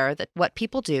well aware that what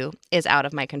people do is out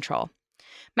of my control.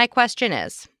 My question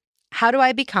is, how do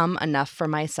I become enough for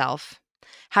myself?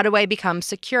 How do I become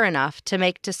secure enough to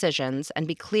make decisions and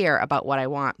be clear about what I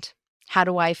want? How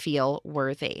do I feel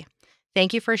worthy?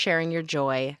 Thank you for sharing your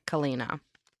joy, Kalina.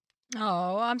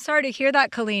 Oh, I'm sorry to hear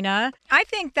that, Kalina. I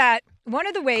think that one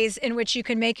of the ways in which you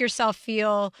can make yourself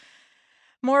feel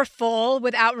more full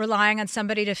without relying on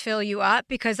somebody to fill you up,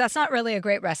 because that's not really a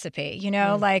great recipe,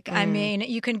 I mean,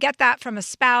 you can get that from a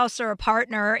spouse or a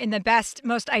partner in the best,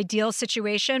 most ideal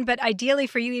situation, but ideally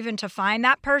for you even to find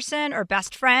that person or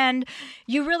best friend,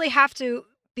 you really have to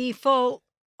be full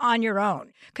on your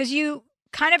own, because you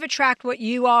kind of attract what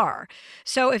you are.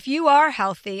 So if you are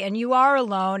healthy and you are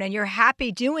alone and you're happy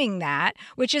doing that,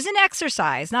 which is an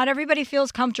exercise, not everybody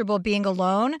feels comfortable being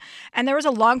alone. And there was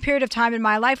a long period of time in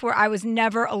my life where I was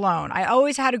never alone. I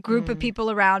always had a group of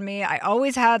people around me. I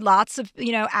always had lots of,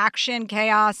 action,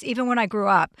 chaos. Even when I grew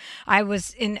up, I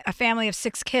was in a family of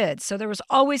 6 kids. So there was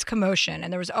always commotion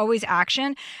and there was always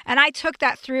action. And I took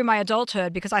that through my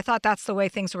adulthood because I thought that's the way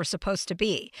things were supposed to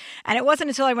be. And it wasn't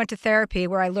until I went to therapy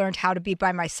where I learned how to be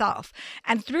by myself.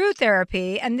 And through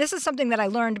therapy, and this is something that I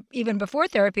learned even before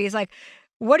therapy, is like,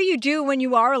 what do you do when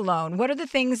you are alone? What are the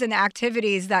things and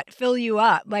activities that fill you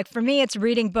up? Like for me, it's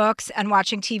reading books and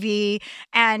watching TV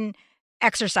and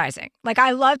exercising. Like I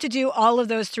love to do all of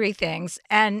those 3 things.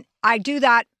 And I do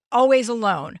that always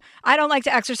alone. I don't like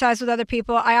to exercise with other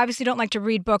people. I obviously don't like to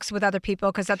read books with other people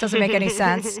because that doesn't make any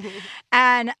sense.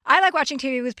 And I like watching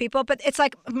TV with people, but it's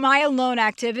like my alone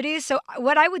activities. So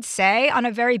what I would say on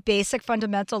a very basic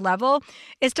fundamental level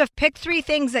is to pick 3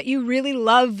 things that you really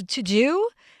love to do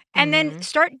and then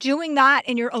start doing that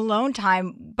in your alone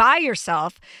time by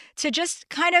yourself to just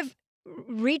kind of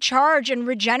recharge and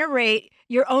regenerate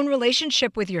your own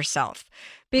relationship with yourself.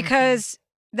 Because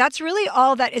that's really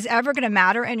all that is ever going to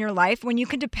matter in your life. When you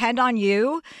can depend on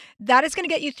you, that is going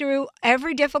to get you through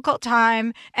every difficult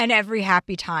time and every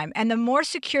happy time. And the more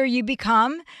secure you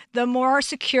become, the more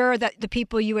secure that the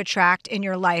people you attract in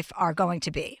your life are going to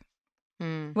be.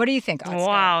 What do you think, Oscar?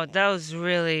 Wow, that was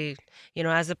really,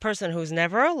 as a person who's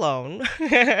never alone,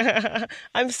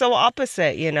 I'm so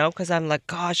opposite, because I'm like,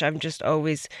 gosh, I'm just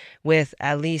always with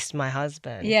at least my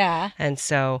husband. Yeah. And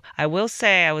so I will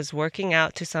say I was working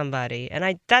out to somebody,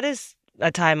 and that is a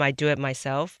time I do it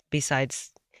myself besides,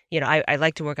 I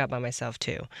like to work out by myself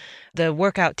too. The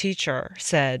workout teacher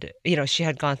said, she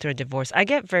had gone through a divorce. I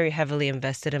get very heavily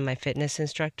invested in my fitness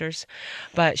instructors,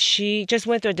 but she just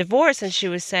went through a divorce and she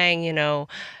was saying,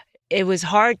 it was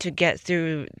hard to get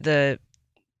through the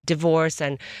divorce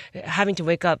and having to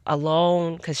wake up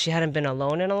alone because she hadn't been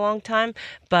alone in a long time.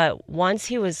 But once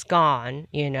he was gone,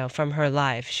 from her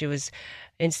life, she was,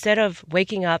 instead of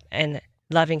waking up and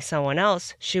loving someone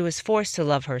else, she was forced to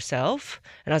love herself.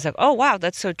 And I was like, oh, wow,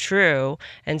 that's so true.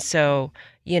 And so,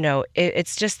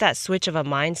 it's just that switch of a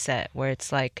mindset where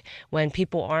it's like when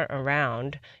people aren't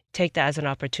around, take that as an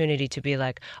opportunity to be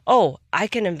like, oh, I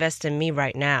can invest in me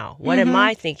right now. What am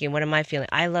I thinking? What am I feeling?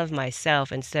 I love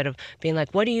myself, instead of being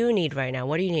like, what do you need right now?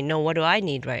 What do you need? No, what do I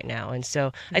need right now? And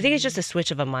so I think it's just a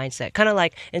switch of a mindset. Kind of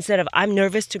like, instead of I'm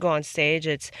nervous to go on stage,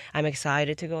 it's I'm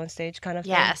excited to go on stage kind of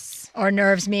thing. Yes. Or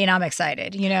nerves mean I'm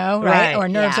excited, right? Or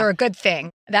nerves are a good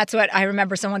thing. That's what I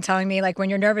remember someone telling me, like, when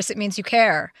you're nervous, it means you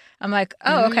care. I'm like,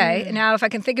 oh, okay. Now, if I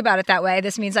can think about it that way,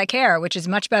 this means I care, which is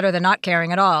much better than not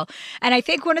caring at all. And I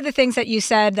think one of the things that you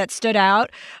said that stood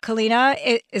out,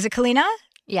 Kalina, is it Kalina?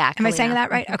 Yeah. Am I saying that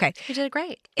right? Okay. You did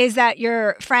great. Is that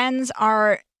your friends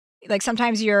are, like,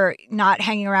 sometimes you're not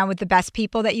hanging around with the best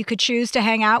people that you could choose to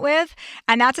hang out with.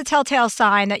 And that's a telltale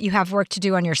sign that you have work to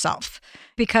do on yourself,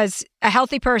 because a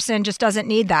healthy person just doesn't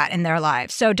need that in their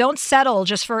lives. So don't settle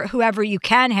just for whoever you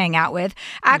can hang out with.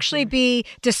 Actually be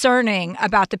discerning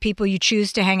about the people you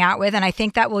choose to hang out with. And I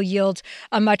think that will yield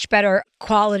a much better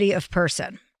quality of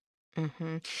person.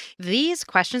 These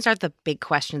questions are the big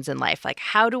questions in life. Like,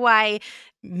 how do I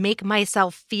make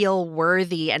myself feel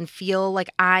worthy and feel like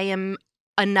I am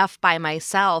enough by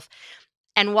myself?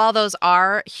 And while those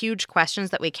are huge questions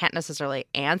that we can't necessarily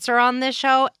answer on this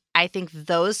show, I think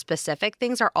those specific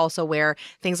things are also where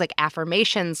things like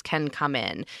affirmations can come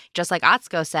in. Just like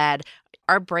Atsuko said,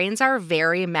 our brains are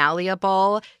very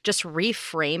malleable. Just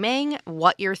reframing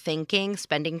what you're thinking,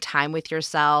 spending time with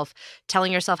yourself,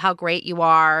 telling yourself how great you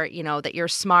are, that you're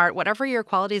smart, whatever your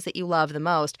qualities that you love the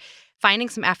most, finding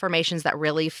some affirmations that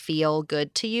really feel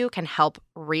good to you can help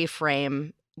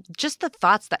reframe just the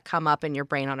thoughts that come up in your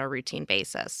brain on a routine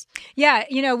basis. Yeah.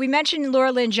 We mentioned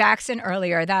Laura Lynn Jackson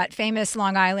earlier, that famous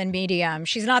Long Island medium.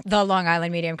 She's not the Long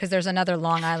Island medium because there's another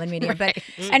Long Island medium. Right.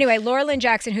 But anyway, Laura Lynn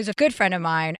Jackson, who's a good friend of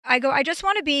mine, I just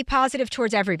want to be positive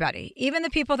towards everybody. Even the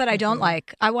people that I don't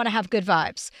like, I want to have good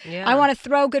vibes. Yeah. I want to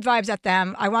throw good vibes at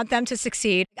them. I want them to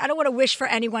succeed. I don't want to wish for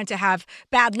anyone to have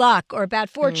bad luck or bad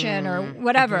fortune or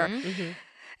whatever.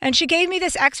 And she gave me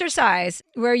this exercise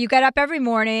where you get up every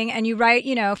morning and you write,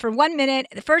 for 1 minute,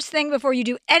 the first thing before you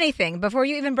do anything, before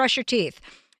you even brush your teeth,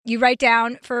 you write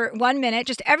down for 1 minute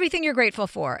just everything you're grateful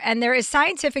for. And there is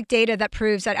scientific data that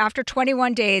proves that after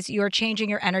 21 days, you are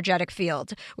changing your energetic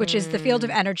field, which is the field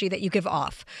of energy that you give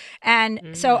off.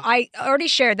 And so I already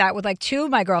shared that with like 2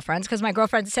 of my girlfriends, because my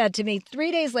girlfriend said to me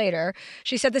 3 days later,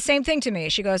 she said the same thing to me.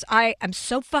 She goes, I am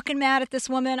so fucking mad at this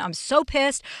woman. I'm so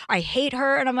pissed. I hate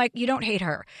her. And I'm like, you don't hate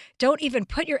her. Don't even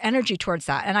put your energy towards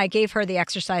that. And I gave her the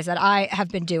exercise that I have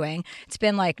been doing. It's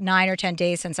been like 9 or 10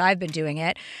 days since I've been doing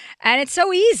it. And it's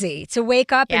so easy to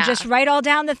wake up and just write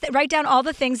down all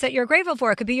the things that you're grateful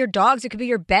for. It could be your dogs, it could be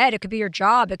your bed, it could be your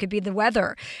job, it could be the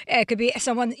weather, it could be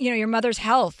someone, your mother's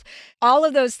health, all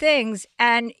of those things.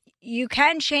 And you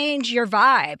can change your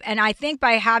vibe. And I think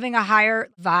by having a higher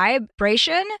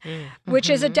vibration, which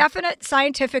is a definite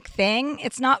scientific thing,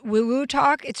 it's not woo-woo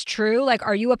talk, it's true. Like,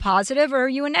 are you a positive or are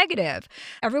you a negative?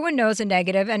 Everyone knows a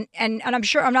negative. And I'm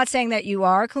sure, I'm not saying that you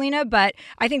are, Kalina, but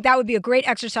I think that would be a great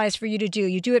exercise for you to do.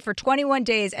 You do it for 21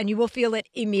 days and you will feel it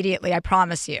immediately. I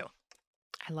promise you.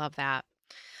 I love that.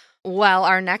 Well,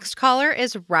 our next caller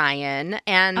is Ryan,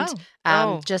 and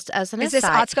just as an aside, is this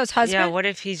Atsuko's husband? Yeah. What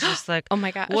if he's just like, oh my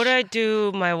gosh, what do I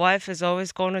do? My wife is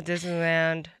always going to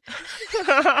Disneyland.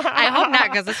 I hope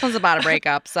not, because this one's about a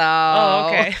breakup. So,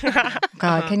 okay.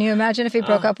 God, can you imagine if he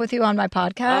broke up with you on my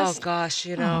podcast? Oh gosh,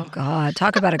 Oh God,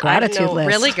 talk about a gratitude list.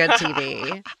 Really good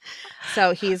TV.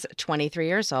 So he's 23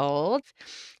 years old.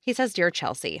 He says, "Dear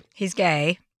Chelsea," he's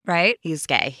gay, right? He's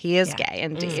gay. He is gay,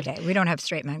 indeed. He's gay. We don't have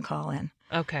straight men call in.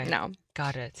 Okay. No.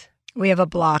 Got it. We have a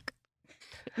block.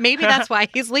 Maybe that's why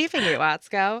he's leaving you,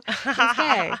 Atsuko. He's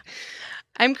gay.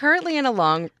 I'm currently in a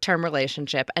long-term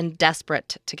relationship and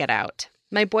desperate to get out.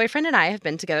 My boyfriend and I have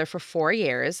been together for 4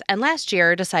 years, and last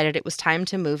year decided it was time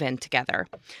to move in together.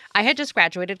 I had just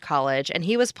graduated college, and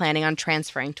he was planning on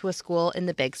transferring to a school in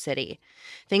the big city.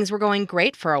 Things were going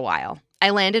great for a while. I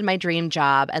landed my dream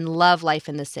job and love life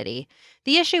in the city.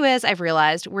 The issue is, I've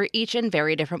realized we're each in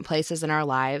very different places in our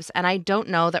lives, and I don't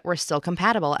know that we're still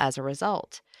compatible as a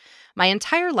result. My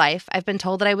entire life, I've been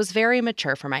told that I was very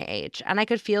mature for my age, and I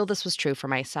could feel this was true for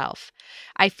myself.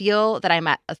 I feel that I'm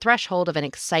at a threshold of an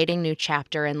exciting new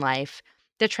chapter in life.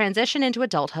 The transition into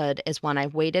adulthood is one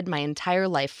I've waited my entire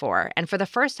life for, and for the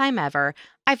first time ever,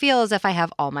 I feel as if I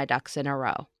have all my ducks in a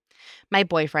row. My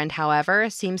boyfriend, however,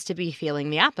 seems to be feeling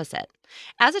the opposite.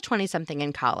 As a 20-something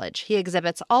in college, he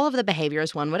exhibits all of the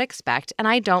behaviors one would expect, and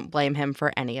I don't blame him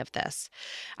for any of this.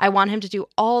 I want him to do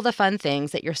all the fun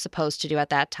things that you're supposed to do at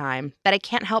that time, but I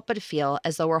can't help but feel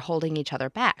as though we're holding each other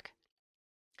back.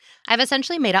 I've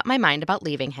essentially made up my mind about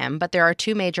leaving him, but there are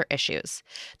two major issues.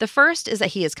 The first is that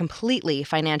he is completely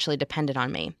financially dependent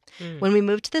on me. When we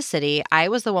moved to the city, I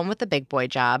was the one with the big boy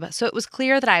job, so it was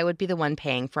clear that I would be the one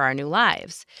paying for our new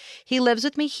lives. He lives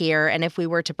with me here, and if we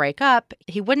were to break up,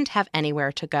 he wouldn't have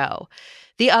anywhere to go.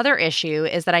 The other issue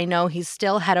is that I know he's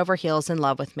still head over heels in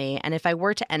love with me, and if I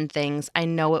were to end things, I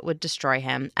know it would destroy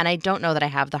him, and I don't know that I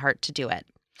have the heart to do it.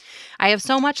 I have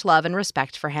so much love and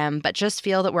respect for him, but just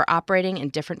feel that we're operating in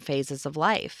different phases of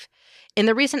life. In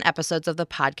the recent episodes of the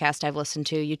podcast I've listened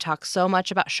to, you talk so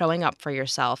much about showing up for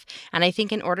yourself, and I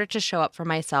think in order to show up for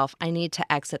myself, I need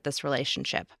to exit this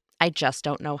relationship. I just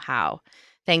don't know how.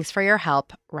 Thanks for your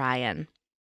help, Ryan.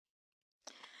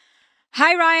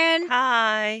 Hi, Ryan.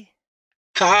 Hi.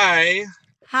 Hi.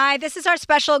 Hi, this is our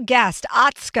special guest,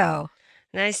 Atsuko.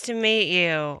 Nice to meet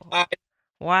you. Hi.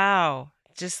 Wow.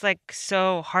 Just like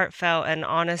so heartfelt and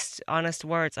honest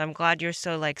words. I'm glad you're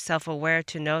so like self-aware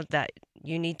to know that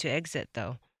you need to exit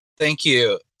though. Thank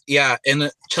you. Yeah, in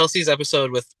Chelsea's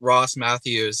episode with Ross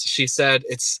Matthews, she said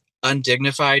it's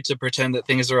undignified to pretend that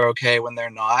things are okay when they're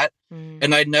not.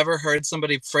 And I'd never heard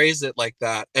somebody phrase it like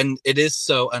that. And it is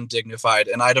so undignified.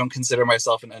 And I don't consider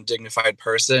myself an undignified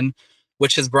person,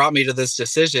 which has brought me to this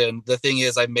decision. The thing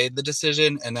is, I made the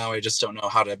decision and now I just don't know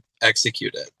how to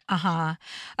execute it.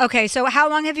 Okay, so how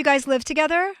long have you guys lived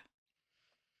together?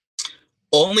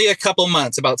 Only a couple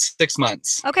months, about 6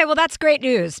 months. Okay, well, that's great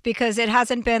news because it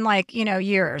hasn't been like,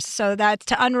 years. So that's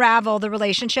to unravel the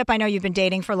relationship. I know you've been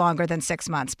dating for longer than 6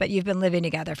 months, but you've been living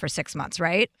together for 6 months,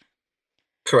 right?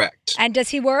 Correct. And does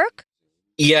he work?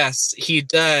 Yes, he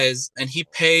does. And he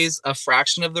pays a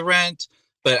fraction of the rent.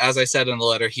 But as I said in the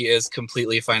letter, he is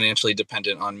completely financially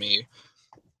dependent on me.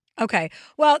 Okay.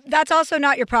 Well, that's also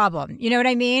not your problem. You know what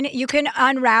I mean? You can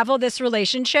unravel this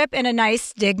relationship in a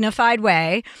nice, dignified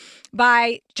way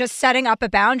by just setting up a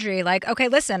boundary like, okay,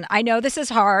 listen, I know this is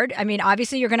hard. I mean,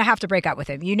 obviously you're going to have to break up with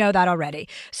him. You know that already.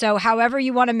 So however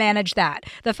you want to manage that,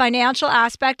 the financial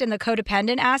aspect and the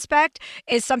codependent aspect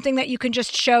is something that you can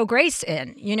just show grace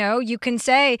in. You can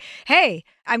say, hey,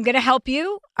 I'm going to help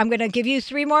you. I'm going to give you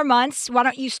 3 more months. Why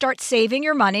don't you start saving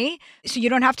your money so you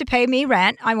don't have to pay me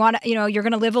rent? I want to, you're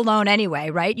going to live alone anyway,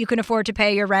 right? You can afford to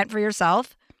pay your rent for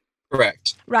yourself.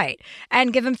 Correct. Right.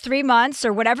 And give him 3 months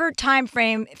or whatever time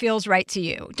frame feels right to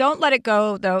you. Don't let it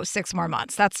go, though, 6 more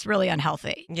months. That's really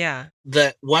unhealthy. Yeah.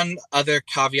 The one other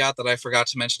caveat that I forgot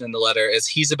to mention in the letter is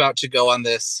he's about to go on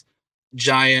this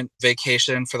giant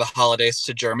vacation for the holidays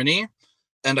to Germany.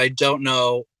 And I don't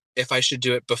know if I should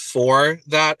do it before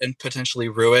that and potentially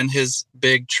ruin his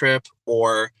big trip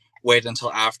or wait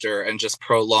until after and just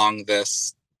prolong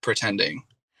this pretending.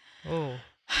 Oh.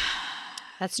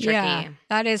 That's tricky. Yeah,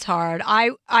 that is hard.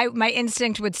 My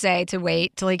instinct would say to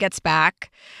wait till he gets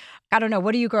back. I don't know.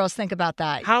 What do you girls think about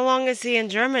that? How long is he in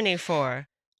Germany for?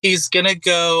 He's going to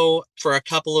go for a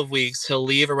couple of weeks. He'll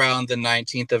leave around the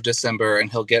 19th of December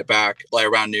and he'll get back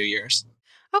around New Year's.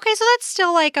 Okay, so that's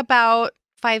still like about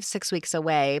 5-6 weeks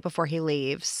away before he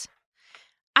leaves.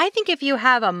 I think if you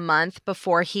have a month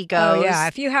before he goes. Oh, yeah.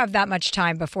 If you have that much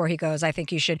time before he goes, I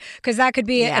think you should. Because that could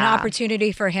be an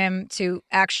opportunity for him to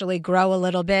actually grow a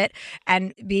little bit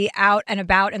and be out and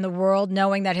about in the world,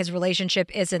 knowing that his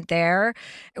relationship isn't there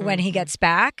when he gets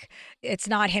back. It's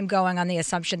not him going on the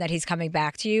assumption that he's coming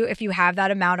back to you. If you have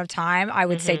that amount of time, I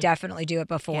would say definitely do it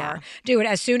before. Yeah. Do it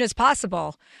as soon as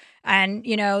possible. And,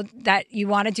 that you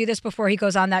want to do this before he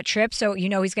goes on that trip. So,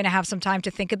 he's going to have some time to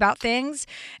think about things.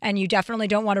 And you definitely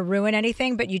don't want to ruin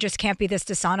anything, but you just can't be this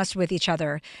dishonest with each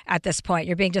other at this point.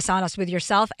 You're being dishonest with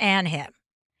yourself and him.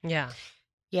 Yeah.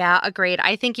 Yeah, agreed.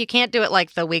 I think you can't do it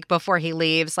like the week before he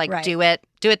leaves. Like, right. do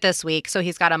it this week. So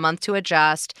he's got a month to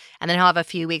adjust. And then he'll have a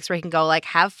few weeks where he can go, like,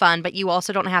 have fun. But you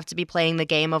also don't have to be playing the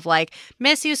game of, like,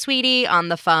 miss you, sweetie, on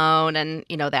the phone and,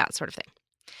 that sort of thing.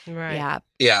 Right. Yeah.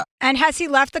 Yeah. And has he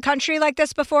left the country like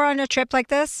this before on a trip like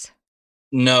this?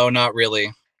 No, not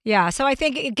really. Yeah. So I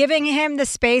think giving him the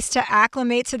space to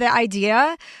acclimate to the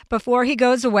idea before he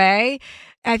goes away.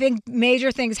 I think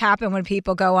major things happen when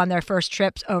people go on their first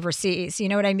trips overseas. You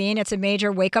know what I mean? It's a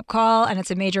major wake-up call and it's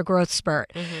a major growth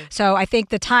spurt. So I think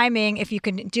the timing, if you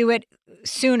can do it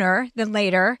sooner than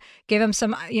later. Give him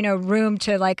some, room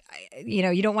to like,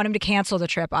 you don't want him to cancel the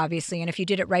trip, obviously. And if you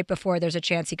did it right before, there's a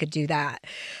chance he could do that.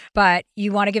 But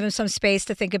you want to give him some space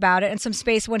to think about it and some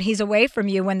space when he's away from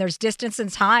you, when there's distance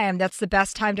and time. That's the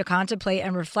best time to contemplate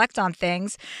and reflect on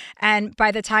things. And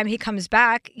by the time he comes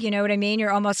back, you know what I mean?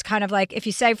 You're almost kind of like, if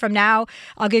you say from now,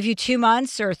 I'll give you 2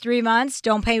 months or 3 months,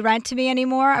 don't pay rent to me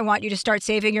anymore. I want you to start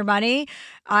saving your money.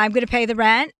 I'm going to pay the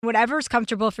rent, whatever's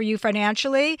comfortable for you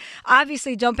financially.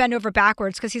 Obviously, don't bend over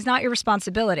backwards because he's not your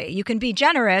responsibility. You can be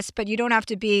generous, but you don't have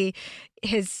to be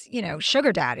his,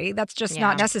 sugar daddy. That's just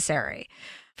not necessary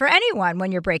for anyone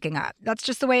when you're breaking up. That's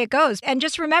just the way it goes. And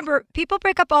just remember, people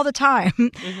break up all the time.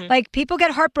 Mm-hmm. Like, people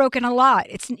get heartbroken a lot.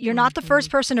 You're not the first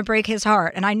person to break his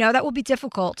heart. And I know that will be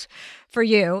difficult for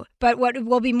you, but what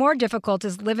will be more difficult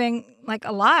is living like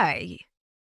a lie.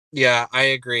 Yeah, I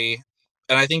agree.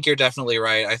 And I think you're definitely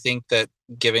right. I think that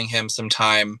giving him some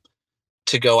time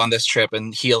to go on this trip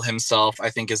and heal himself, I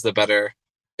think is the better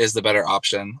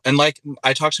option. And like,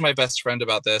 I talked to my best friend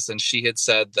about this, and she had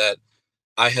said that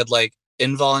I had like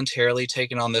involuntarily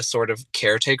taken on this sort of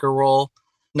caretaker role.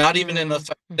 Not even in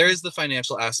there is the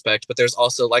financial aspect, but there's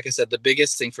also, like I said, the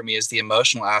biggest thing for me is the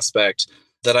emotional aspect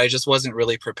that I just wasn't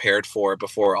really prepared for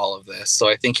before all of this. So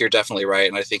I think you're definitely right.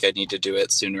 And I think I need to do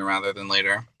it sooner rather than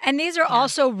later. And these are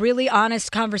also really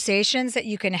honest conversations that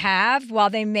you can have.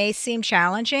 While they may seem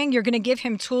challenging, you're going to give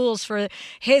him tools for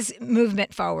his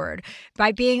movement forward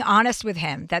by being honest with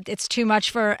him that it's too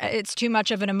much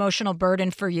of an emotional burden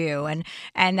for you.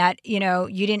 And that, you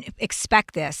didn't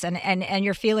expect this and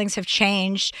your feelings have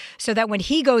changed so that when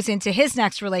he goes into his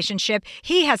next relationship,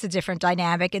 he has a different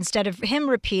dynamic instead of him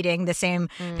repeating the same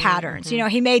patterns.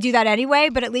 He may do that anyway,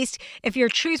 but at least if you're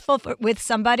truthful with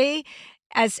somebody,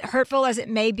 as hurtful as it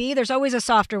may be, there's always a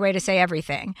softer way to say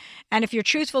everything. And if you're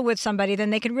truthful with somebody, then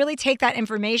they can really take that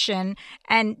information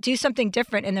and do something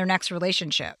different in their next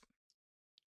relationship.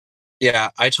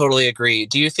 Yeah, I totally agree.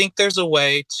 Do you think there's a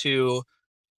way to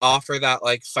offer that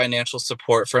like financial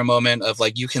support for a moment of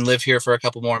like, you can live here for a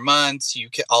couple more months, you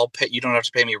don't have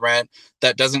to pay me rent,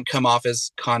 that doesn't come off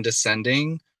as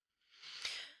condescending?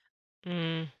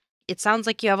 It sounds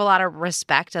like you have a lot of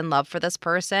respect and love for this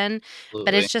person,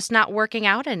 but it's just not working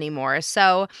out anymore.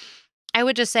 So I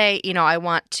would just say, I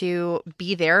want to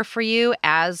be there for you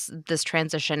as this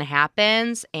transition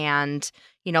happens. And,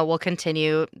 we'll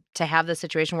continue to have the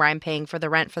situation where I'm paying for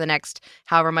the rent for the next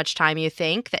however much time you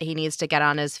think that he needs to get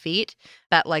on his feet.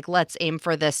 But like, let's aim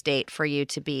for this date for you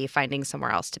to be finding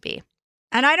somewhere else to be.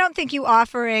 And I don't think you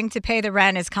offering to pay the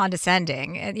rent is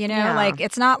condescending. Like,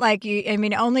 it's not like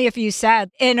only if you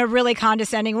said in a really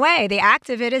condescending way. The act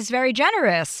of it is very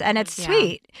generous and it's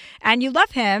sweet. And you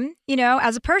love him,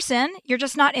 as a person. You're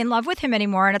just not in love with him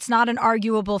anymore. And it's not an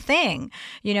arguable thing.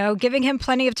 Giving him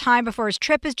plenty of time before his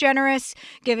trip is generous.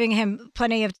 Giving him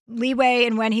plenty of leeway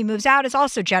and when he moves out is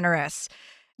also generous.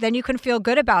 Then you can feel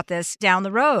good about this down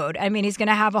the road. He's going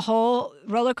to have a whole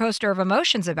roller coaster of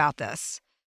emotions about this.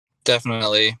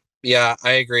 Definitely. Yeah,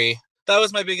 I agree. That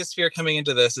was my biggest fear coming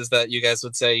into this, is that you guys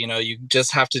would say, you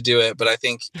just have to do it. But I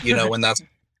think,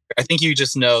 I think you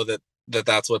just know that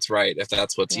that's what's right. If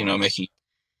that's what's, making.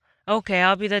 Okay,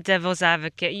 I'll be the devil's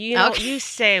advocate. You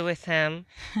stay with him.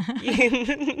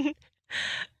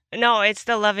 No, it's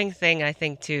the loving thing, I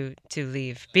think, to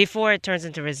leave before it turns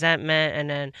into resentment, and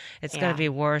then it's going to be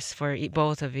worse for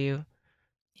both of you.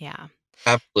 Yeah.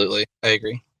 Absolutely. I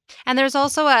agree. And there's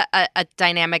also a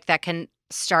dynamic that can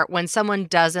start when someone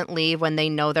doesn't leave when they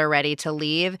know they're ready to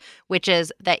leave, which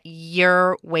is that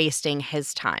you're wasting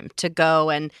his time to go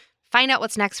and find out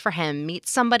what's next for him, meet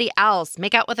somebody else,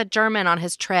 make out with a German on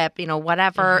his trip,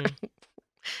 whatever.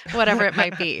 Whatever it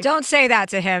might be. Don't say that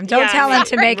to him. Don't tell him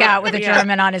to make out with a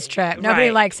German on his trip.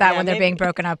 Nobody likes that when they're being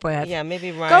broken up with. Yeah,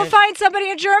 maybe Ryan. Go find somebody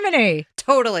in Germany.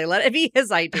 Totally. Let it be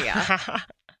his idea.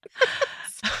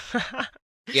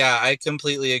 Yeah, I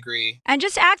completely agree. And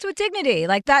just act with dignity.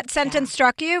 Like that sentence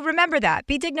struck you. Remember that.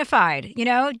 Be dignified.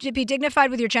 Be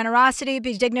dignified with your generosity.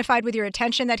 Be dignified with your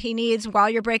attention that he needs while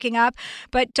you're breaking up.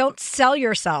 But don't sell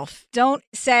yourself. Don't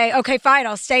say, okay, fine,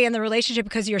 I'll stay in the relationship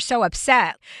because you're so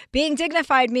upset. Being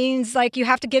dignified means like you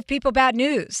have to give people bad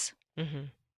news. Mm-hmm.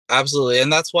 Absolutely.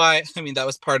 And that's why, that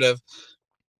was part of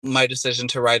my decision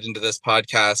to write into this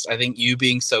podcast. I think you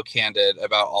being so candid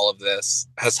about all of this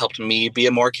has helped me be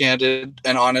a more candid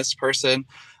and honest person.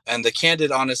 And the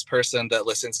candid, honest person that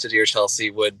listens to Dear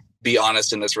Chelsea would be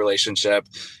honest in this relationship,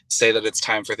 say that it's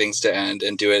time for things to end,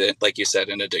 and do it, like you said,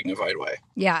 in a dignified way.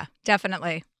 Yeah,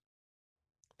 definitely.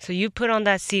 So you put on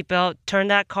that seatbelt, turn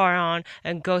that car on,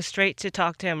 and go straight to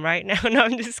talk to him right now. No,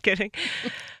 I'm just kidding.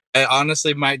 I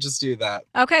honestly might just do that.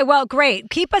 Okay, well, great.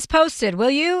 Keep us posted.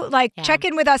 Will you? Check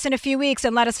in with us in a few weeks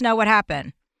and let us know what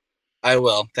happened. I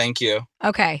will. Thank you.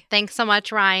 Okay. Thanks so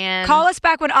much, Ryan. Call us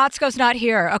back when Otsko's not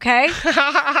here, okay?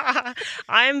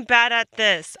 I'm bad at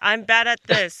this.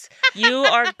 You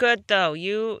are good, though.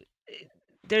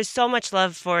 There's so much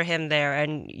love for him there,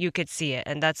 and you could see it.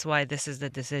 And that's why this is the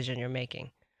decision you're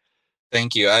making.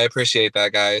 Thank you. I appreciate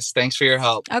that, guys. Thanks for your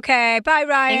help. Okay. Bye,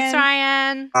 Ryan. Thanks,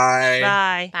 Ryan. Bye.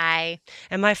 Bye. Bye.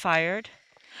 Am I fired?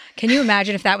 Can you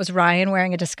imagine if that was Ryan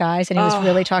wearing a disguise and he was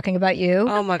really talking about you?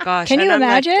 Oh my gosh! Can you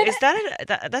imagine? Like, is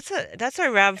that's a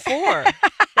RAV4?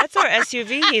 That's our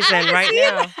SUV he's in right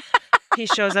now. He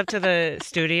shows up to the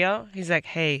studio. He's like,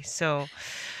 "Hey, so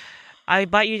I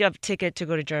bought you a ticket to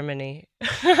go to Germany."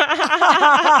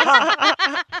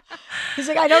 He's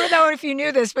like, I don't know if you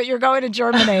knew this, but you're going to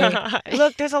Germany.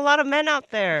 Look, there's a lot of men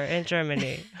out there in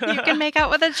Germany. You can make out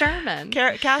with a German.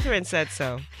 Catherine said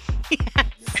so. Yes.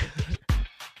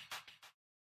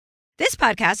 This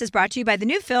podcast is brought to you by the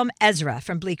new film Ezra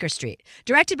from Bleecker Street,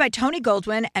 directed by Tony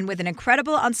Goldwyn and with an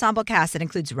incredible ensemble cast that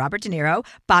includes Robert De Niro,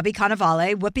 Bobby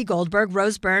Cannavale, Whoopi Goldberg,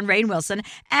 Rose Byrne, Rainn Wilson,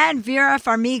 and Vera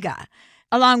Farmiga.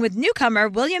 Along with newcomer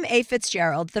William A.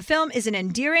 Fitzgerald, the film is an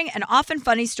endearing and often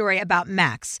funny story about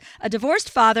Max, a divorced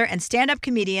father and stand-up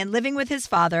comedian living with his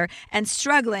father and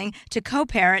struggling to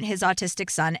co-parent his autistic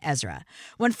son, Ezra.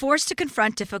 When forced to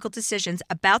confront difficult decisions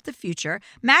about the future,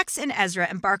 Max and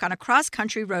Ezra embark on a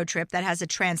cross-country road trip that has a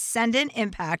transcendent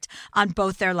impact on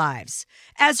both their lives.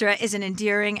 Ezra is an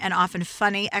endearing and often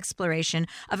funny exploration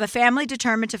of a family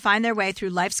determined to find their way through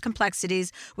life's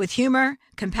complexities with humor,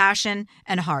 compassion,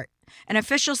 and heart. An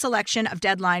official selection of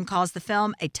Deadline calls the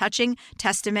film a touching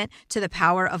testament to the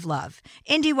power of love.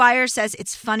 IndieWire says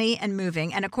it's funny and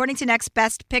moving, and according to Next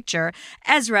Best Picture,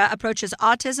 Ezra approaches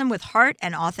autism with heart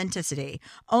and authenticity.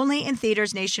 Only in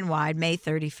theaters nationwide, May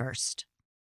 31st.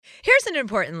 Here's an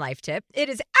important life tip. It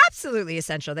is absolutely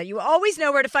essential that you always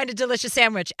know where to find a delicious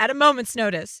sandwich at a moment's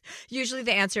notice. Usually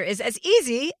the answer is as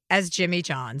easy as Jimmy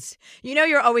John's. You know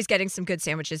you're always getting some good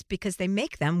sandwiches because they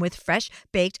make them with fresh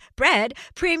baked bread,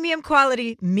 premium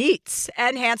quality meats,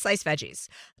 and hand-sliced veggies.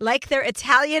 Like their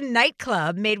Italian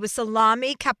nightclub made with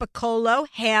salami, capicola,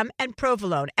 ham, and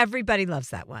provolone. Everybody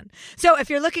loves that one. So if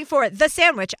you're looking for the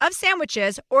sandwich of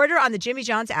sandwiches, order on the Jimmy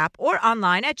John's app or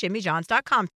online at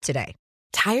jimmyjohns.com today.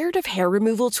 Tired of hair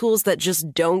removal tools that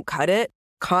just don't cut it?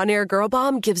 Conair Girl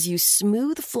Bomb gives you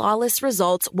smooth, flawless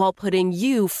results while putting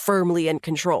you firmly in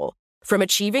control. From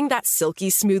achieving that silky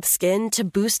smooth skin to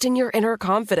boosting your inner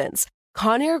confidence,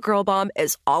 Conair Girl Bomb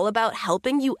is all about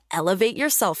helping you elevate your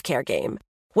self-care game.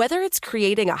 Whether it's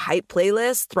creating a hype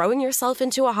playlist, throwing yourself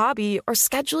into a hobby, or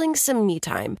scheduling some me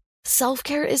time,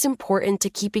 self-care is important to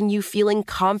keeping you feeling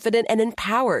confident and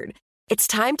empowered. It's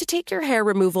time to take your hair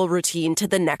removal routine to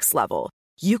the next level.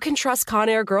 You can trust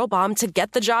Conair Girl Bomb to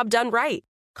get the job done right.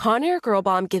 Conair Girl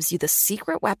Bomb gives you the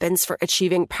secret weapons for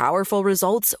achieving powerful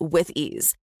results with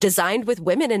ease. Designed with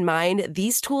women in mind,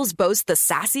 these tools boast the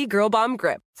sassy Girl Bomb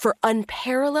grip for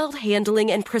unparalleled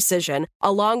handling and precision,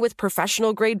 along with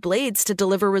professional-grade blades to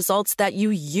deliver results that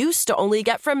you used to only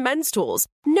get from men's tools.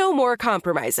 No more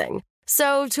compromising.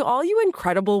 So, to all you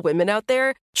incredible women out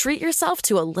there, treat yourself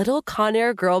to a little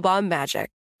Conair Girl Bomb magic.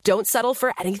 Don't settle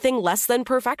for anything less than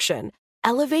perfection.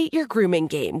 Elevate your grooming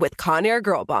game with Conair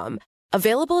Girl Bomb.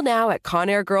 Available now at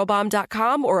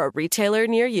ConairGirlBomb.com or a retailer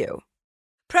near you.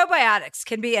 Probiotics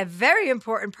can be a very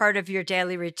important part of your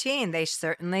daily routine. They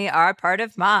certainly are part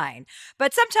of mine.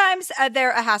 But sometimes they're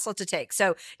a hassle to take.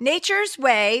 So Nature's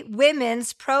Way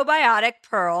Women's Probiotic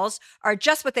Pearls are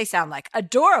just what they sound like.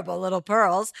 Adorable little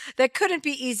pearls that couldn't be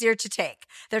easier to take.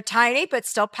 They're tiny but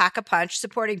still pack a punch,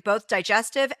 supporting both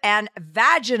digestive and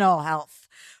vaginal health.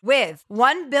 With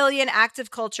 1 billion active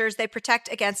cultures, they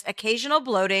protect against occasional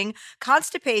bloating,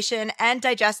 constipation, and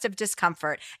digestive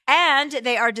discomfort. And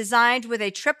they are designed with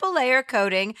a triple layer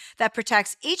coating that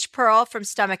protects each pearl from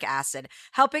stomach acid,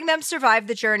 helping them survive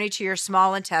the journey to your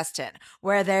small intestine,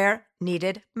 where they're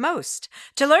needed most.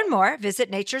 To learn more,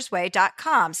 visit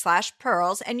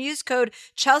naturesway.com/pearls and use code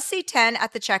Chelsea10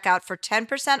 at the checkout for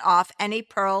 10% off any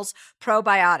Pearls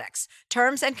probiotics.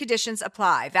 Terms and conditions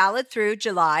apply. Valid through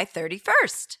July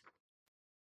 31st.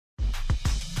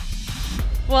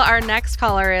 Well, our next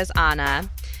caller is Anna.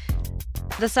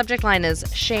 The subject line is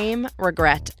shame,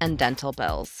 regret, and dental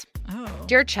bills. Oh.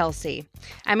 Dear Chelsea,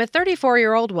 I'm a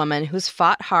 34-year-old woman who's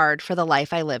fought hard for the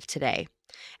life I live today.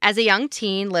 As a young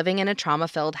teen living in a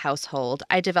trauma-filled household,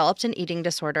 I developed an eating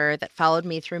disorder that followed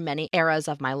me through many eras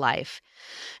of my life.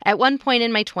 At one point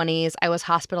in my 20s, I was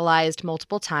hospitalized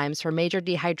multiple times for major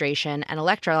dehydration and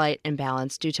electrolyte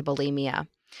imbalance due to bulimia.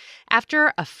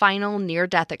 After a final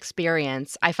near-death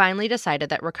experience, I finally decided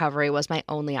that recovery was my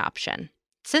only option.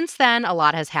 Since then, a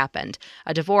lot has happened.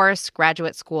 A divorce,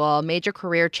 graduate school, major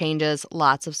career changes,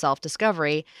 lots of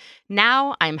self-discovery.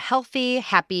 Now I'm healthy,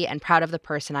 happy, and proud of the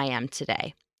person I am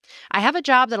today. I have a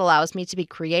job that allows me to be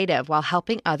creative while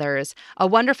helping others, a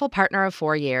wonderful partner of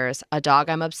 4 years, a dog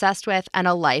I'm obsessed with, and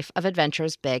a life of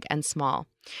adventures big and small.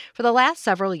 For the last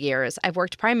several years, I've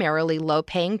worked primarily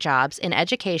low-paying jobs in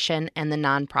education and the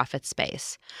nonprofit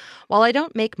space. While I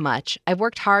don't make much, I've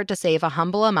worked hard to save a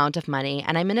humble amount of money,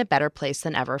 and I'm in a better place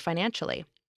than ever financially.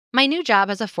 My new job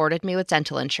has afforded me with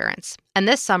dental insurance, and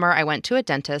this summer I went to a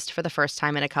dentist for the first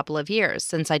time in a couple of years,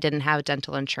 since I didn't have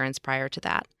dental insurance prior to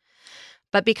that.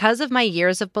 But because of my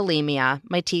years of bulimia,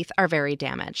 my teeth are very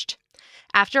damaged.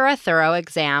 After a thorough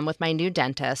exam with my new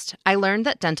dentist, I learned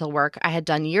that dental work I had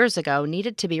done years ago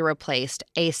needed to be replaced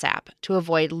ASAP to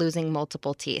avoid losing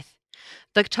multiple teeth.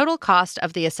 The total cost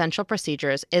of the essential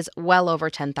procedures is well over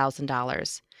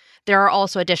 $10,000. There are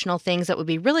also additional things that would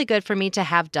be really good for me to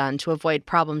have done to avoid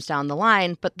problems down the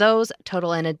line, but those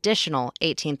total an additional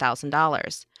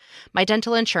 $18,000. My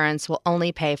dental insurance will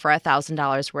only pay for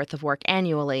 $1,000 worth of work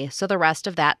annually, so the rest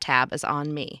of that tab is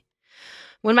on me.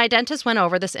 When my dentist went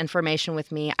over this information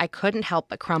with me, I couldn't help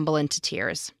but crumble into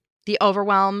tears. The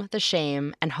overwhelm, the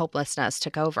shame, and hopelessness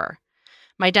took over.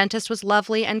 My dentist was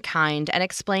lovely and kind and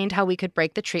explained how we could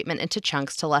break the treatment into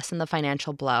chunks to lessen the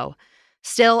financial blow.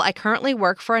 Still, I currently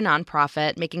work for a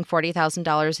nonprofit making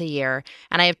 $40,000 a year,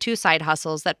 and I have 2 side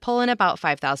hustles that pull in about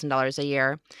 $5,000 a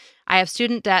year. I have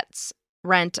student debts,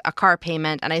 rent, a car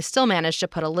payment, and I still manage to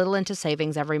put a little into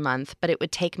savings every month, but it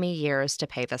would take me years to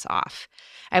pay this off.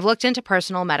 I've looked into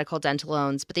personal medical dental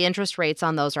loans, but the interest rates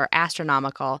on those are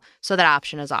astronomical, so that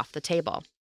option is off the table.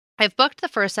 I've booked the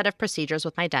first set of procedures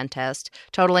with my dentist,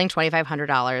 totaling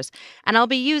 $2,500, and I'll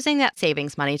be using that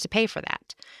savings money to pay for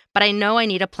that. But I know I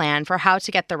need a plan for how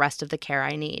to get the rest of the care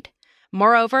I need.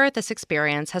 Moreover, this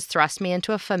experience has thrust me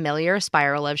into a familiar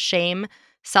spiral of shame,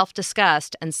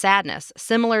 self-disgust, and sadness,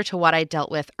 similar to what I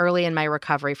dealt with early in my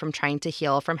recovery from trying to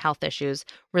heal from health issues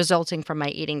resulting from my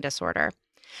eating disorder.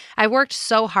 I worked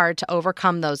so hard to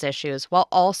overcome those issues while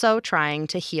also trying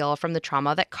to heal from the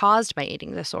trauma that caused my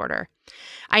eating disorder.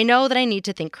 I know that I need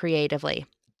to think creatively,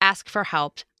 ask for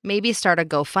help, maybe start a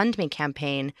GoFundMe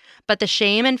campaign, but the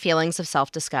shame and feelings of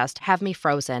self-disgust have me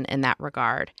frozen in that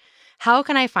regard. How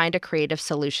can I find a creative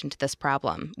solution to this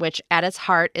problem, which at its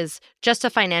heart is just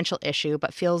a financial issue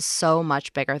but feels so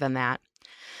much bigger than that?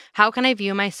 How can I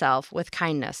view myself with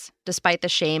kindness, despite the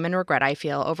shame and regret I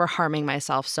feel over harming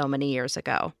myself so many years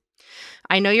ago?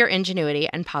 I know your ingenuity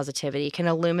and positivity can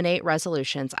illuminate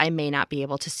resolutions I may not be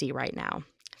able to see right now.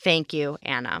 Thank you,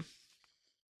 Anna.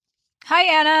 Hi,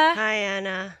 Anna. Hi,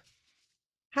 Anna.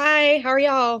 Hi, how are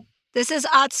y'all? This is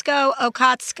Atsuko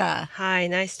Okatsuka. Hi,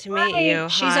 nice to meet you.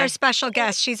 She's our special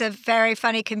guest. She's a very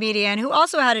funny comedian who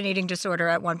also had an eating disorder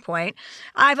at one point.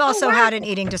 I've also had an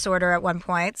eating disorder at one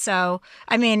point. So,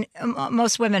 I mean,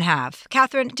 most women have.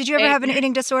 Catherine, did you ever have an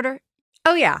eating disorder?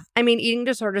 Oh, yeah. I mean, eating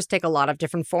disorders take a lot of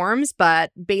different forms,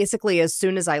 but basically, as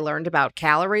soon as I learned about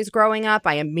calories growing up,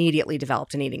 I immediately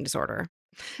developed an eating disorder.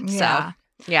 Yeah.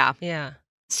 So, yeah. Yeah.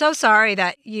 So sorry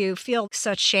that you feel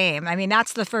such shame. I mean,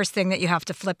 that's the first thing that you have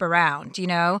to flip around, you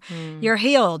know? You're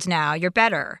healed now. You're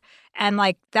better. And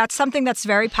like that's something that's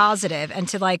very positive. And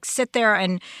to like sit there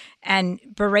and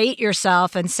berate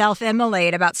yourself and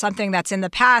self-immolate about something that's in the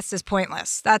past is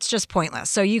pointless. That's just pointless.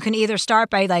 So you can either start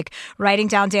by like writing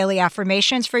down daily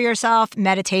affirmations for yourself.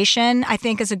 Meditation, I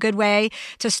think, is a good way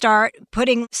to start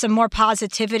putting some more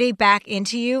positivity back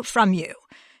into you from you.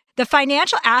 The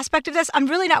financial aspect of this, I'm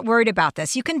really not worried about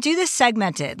this. You can do this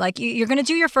segmented. Like you're going to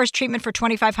do your first treatment for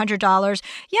 $2,500.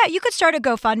 Yeah, you could start a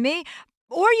GoFundMe.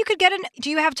 Or you could get do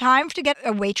you have time to get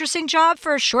a waitressing job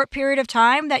for a short period of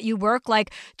time that you work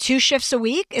like 2 shifts a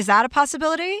week? Is that a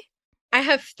possibility? I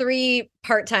have 3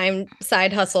 part-time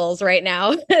side hustles right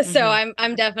now. So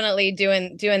I'm definitely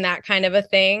doing that kind of a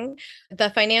thing. The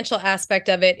financial aspect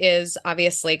of it is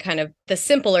obviously kind of the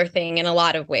simpler thing in a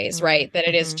lot of ways, right? That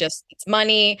it is just, it's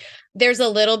money. There's a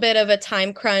little bit of a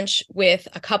time crunch with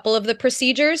a couple of the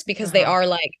procedures because they are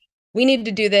like, we need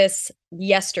to do this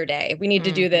yesterday. We need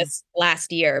to do this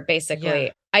last year, basically.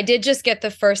 Yeah. I did just get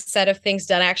the first set of things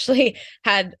done. I actually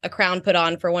had a crown put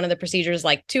on for one of the procedures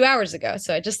like 2 hours ago.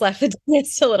 So I just left the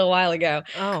dentist a little while ago.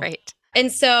 Oh, great.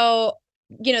 And so,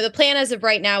 you know, the plan as of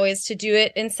right now is to do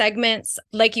it in segments.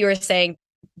 Like you were saying,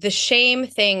 the shame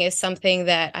thing is something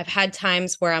that I've had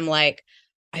times where I'm like,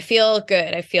 I feel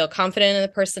good. I feel confident in the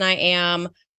person I am.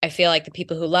 I feel like the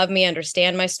people who love me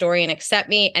understand my story and accept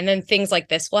me. And then things like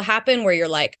this will happen where you're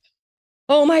like,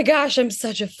 oh my gosh, I'm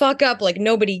such a fuck up. Like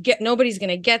nobody's going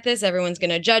to get this. Everyone's going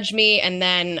to judge me. And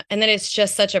then it's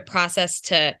just such a process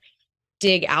to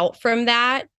dig out from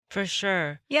that. For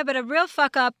sure. Yeah, but a real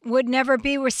fuck up would never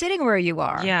be we're sitting where you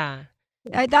are. Yeah.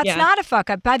 That's not a fuck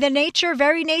up. By the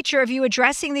very nature of you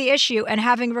addressing the issue and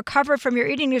having recovered from your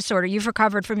eating disorder, you've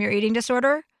recovered from your eating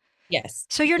disorder? Yes.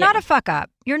 So you're not a fuck up.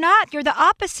 You're not. You're the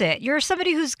opposite. You're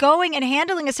somebody who's going and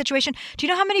handling a situation. Do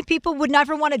you know how many people would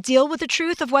never want to deal with the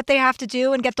truth of what they have to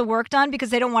do and get the work done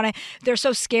because they don't want to, they're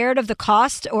so scared of the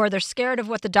cost, or they're scared of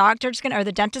what the doctor's going to, or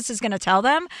the dentist is going to tell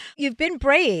them? You've been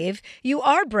brave. You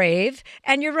are brave,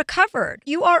 and you're recovered.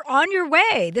 You are on your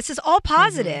way. This is all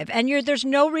positive, and there's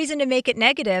no reason to make it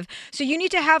negative. So you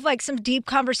need to have like some deep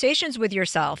conversations with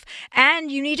yourself,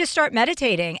 and you need to start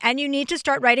meditating, and you need to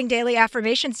start writing daily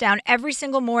affirmations down every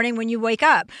single morning when you wake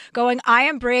up, going, I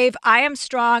am brave, I am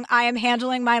strong, I am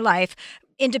handling my life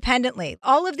independently.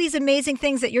 All of these amazing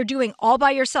things that you're doing all by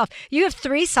yourself. You have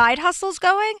 3 side hustles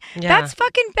going? Yeah. That's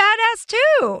fucking badass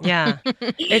too. Yeah.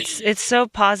 It's so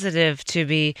positive to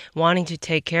be wanting to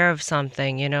take care of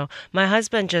something, you know. My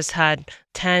husband just had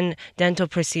 10 dental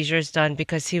procedures done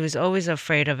because he was always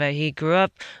afraid of it. He grew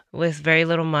up with very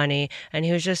little money, and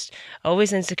he was just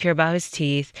always insecure about his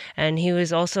teeth. And he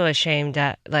was also ashamed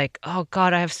that, like, oh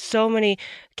God, I have so many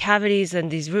cavities and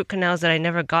these root canals that I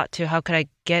never got to. How could I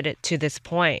get it to this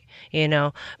point, you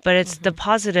know? But it's the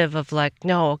positive of like,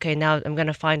 no, okay, now I'm going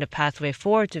to find a pathway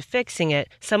forward to fixing it.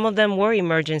 Some of them were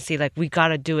emergency, like we got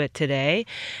to do it today.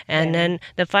 And then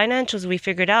the financials we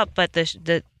figured out, but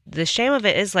the shame of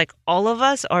it is like all of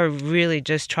us are really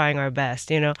just trying our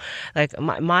best, you know? Like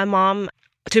my mom,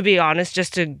 to be honest,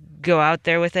 just to go out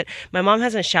there with it, my mom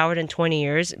hasn't showered in 20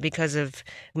 years because of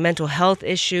mental health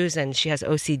issues, and she has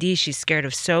OCD. She's scared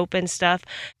of soap and stuff.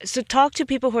 So talk to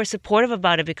people who are supportive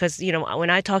about it, because, you know, when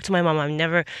I talk to my mom, I'm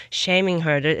never shaming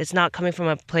her. It's not coming from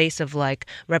a place of like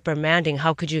reprimanding.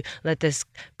 How could you let this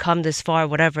come this far,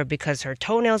 whatever, because her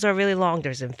toenails are really long.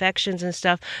 There's infections and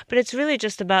stuff. But it's really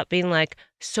just about being like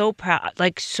so proud,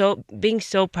 being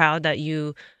so proud that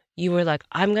you were like,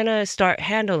 I'm going to start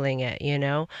handling it, you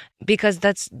know, because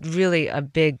that's really a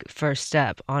big first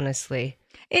step, honestly.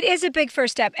 It is a big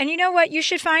first step. And you know what? You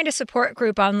should find a support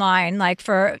group online, like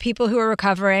for people who are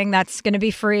recovering. That's going to be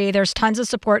free. There's tons of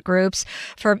support groups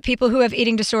for people who have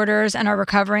eating disorders and are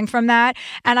recovering from that.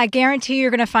 And I guarantee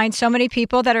you're going to find so many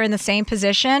people that are in the same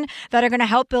position that are going to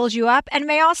help build you up, and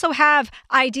may also have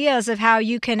ideas of how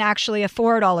you can actually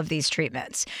afford all of these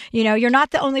treatments. You know, you're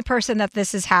not the only person that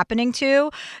this is happening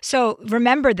to. So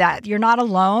remember that you're not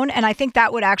alone. And I think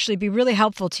that would actually be really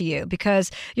helpful to you,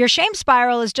 because your shame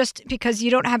spiral is just because you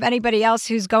don't have anybody else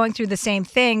who's going through the same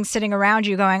thing sitting around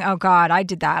you going, oh God, I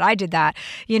did that,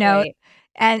 you know. Right.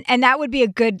 And that would be a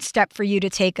good step for you to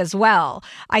take as well.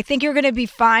 I think you're going to be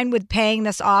fine with paying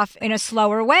this off in a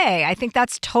slower way. I think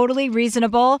that's totally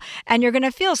reasonable, and you're going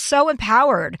to feel so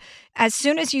empowered as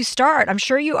soon as you start. I'm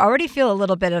sure you already feel a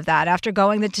little bit of that after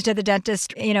going to the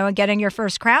dentist, you know, and getting your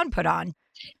first crown put on.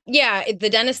 Yeah, the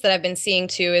dentist that I've been seeing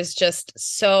too is just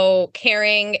so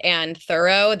caring and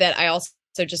thorough that I also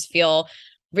just feel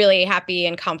really happy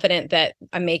and confident that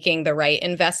I'm making the right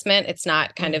investment. It's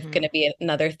not kind of going to be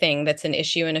another thing that's an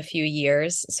issue in a few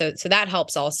years. So that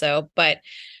helps also. But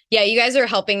yeah, you guys are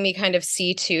helping me kind of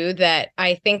see too that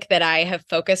I think that I have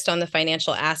focused on the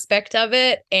financial aspect of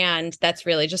it. And that's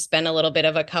really just been a little bit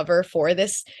of a cover for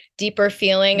this deeper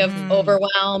feeling of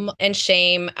overwhelm and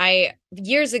shame.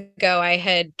 Years ago, I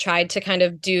had tried to kind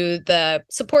of do the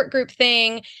support group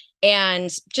thing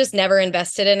and just never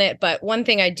invested in it. But one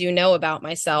thing I do know about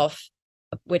myself,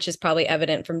 which is probably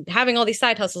evident from having all these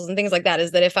side hustles and things like that,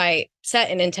 is that if I set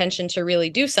an intention to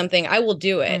really do something, I will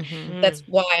do it. That's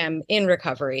why I'm in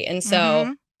recovery. And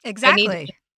so exactly. I need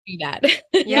to do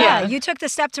that. Yeah, you took the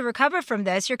step to recover from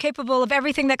this. You're capable of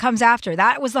everything that comes after.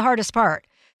 That was the hardest part.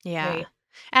 Yeah. Right.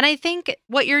 And I think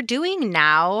what you're doing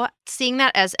now, seeing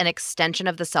that as an extension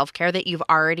of the self-care that you've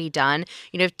already done,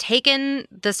 you know, taken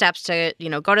the steps to, you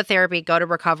know, go to therapy, go to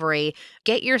recovery,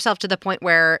 get yourself to the point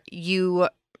where you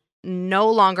no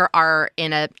longer are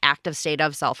in an active state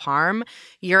of self-harm.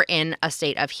 You're in a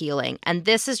state of healing. And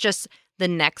this is just the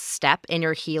next step in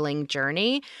your healing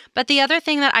journey. But the other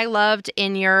thing that I loved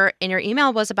in your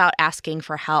email was about asking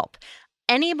for help.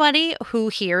 Anybody who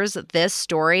hears this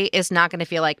story is not going to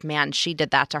feel like, man, she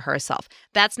did that to herself.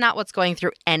 That's not what's going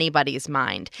through anybody's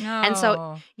mind. No. And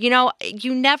so, you know,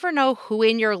 you never know who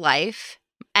in your life,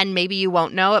 and maybe you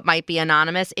won't know, it might be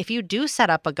anonymous. If you do set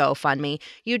up a GoFundMe,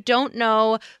 you don't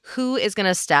know who is going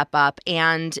to step up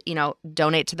and, you know,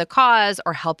 donate to the cause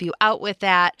or help you out with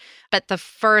that. But the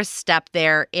first step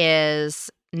there is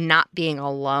not being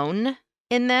alone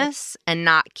in this and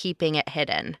not keeping it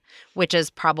hidden, which is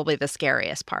probably the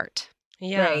scariest part.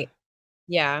 Yeah. Right.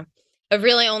 Yeah. I've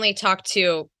really only talked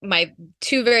to my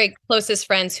 2 very closest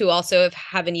friends who also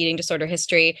have an eating disorder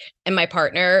history and my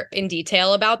partner in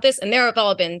detail about this. And they've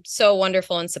all been so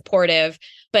wonderful and supportive.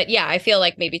 But yeah, I feel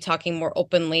like maybe talking more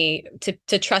openly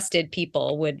to trusted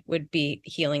people would be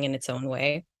healing in its own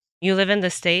way. You live in the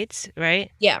States,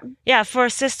 right? Yeah. Yeah, for a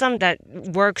system that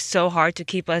works so hard to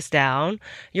keep us down,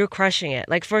 you're crushing it.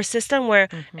 Like for a system where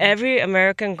every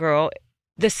American girl,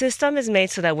 the system is made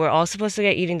so that we're all supposed to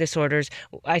get eating disorders.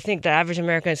 I think the average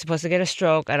American is supposed to get a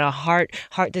stroke and a heart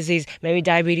disease, maybe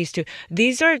diabetes too.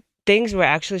 These are things we're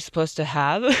actually supposed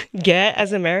to get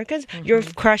as Americans. You're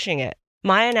crushing it.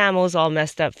 My enamel's all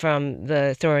messed up from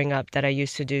the throwing up that I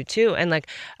used to do too.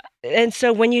 And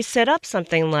so when you set up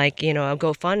something like, a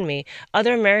GoFundMe,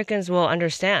 other Americans will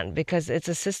understand because it's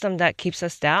a system that keeps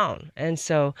us down. And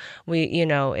so we,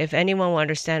 if anyone will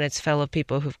understand, it's fellow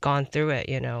people who've gone through it,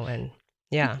 and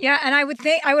yeah. Yeah. And I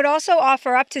would also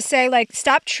offer up to say, like,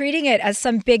 stop treating it as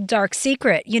some big dark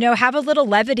secret, have a little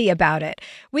levity about it.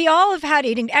 We all have had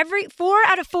 4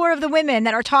 out of 4 of the women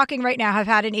that are talking right now have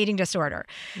had an eating disorder.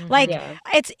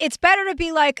 It's better to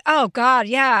be like, oh God,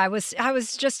 yeah, I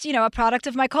was just, a product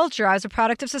of my culture. I was a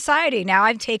product of society. Now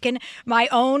I've taken my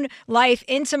own life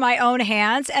into my own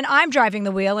hands and I'm driving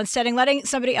the wheel instead of letting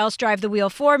somebody else drive the wheel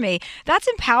for me. That's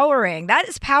empowering. That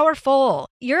is powerful.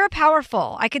 You're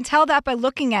powerful. I can tell that by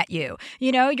looking at you.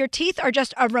 Your teeth are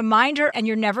just a reminder and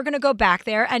you're never going to go back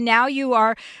there. And now you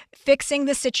are fixing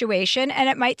the situation and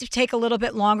it might take a little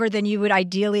bit longer than you would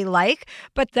ideally like.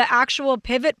 But the actual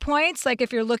pivot points, like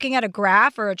if you're looking at a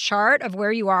graph or a chart of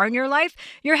where you are in your life,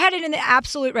 you're headed in the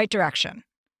absolute right direction.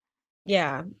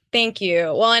 Yeah. Thank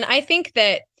you. Well, and I think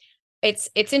that it's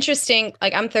interesting.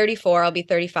 Like I'm 34, I'll be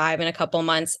 35 in a couple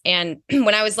months. And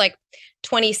when I was like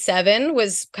 27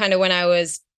 was kind of when I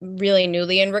was really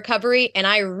newly in recovery. And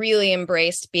I really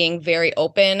embraced being very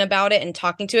open about it and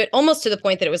talking to it almost to the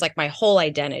point that it was like my whole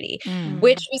identity,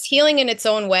 which was healing in its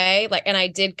own way. And I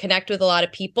did connect with a lot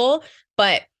of people,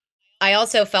 but I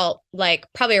also felt like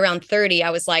probably around 30,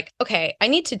 I was like, okay, I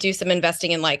need to do some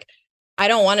investing in I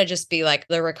don't want to just be like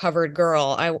the recovered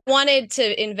girl. I wanted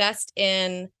to invest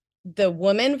in the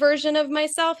woman version of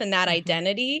myself and that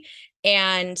identity.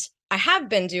 And I have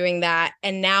been doing that.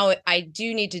 And now I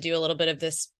do need to do a little bit of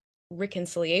this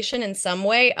reconciliation in some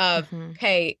way of,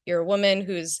 okay, you're a woman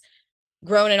who's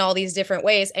grown in all these different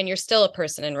ways and you're still a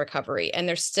person in recovery and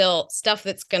there's still stuff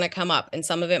that's going to come up and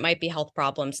some of it might be health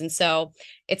problems. And so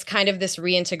it's kind of this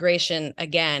reintegration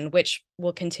again, which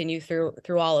will continue through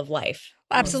all of life.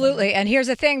 Absolutely. And here's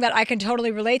the thing that I can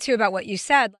totally relate to about what you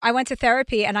said. I went to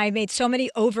therapy and I made so many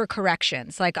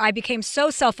overcorrections. Like I became so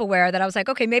self-aware that I was like,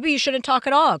 okay, maybe you shouldn't talk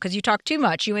at all because you talk too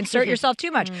much. You insert yourself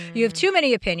too much. You have too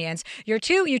many opinions. You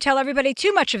tell everybody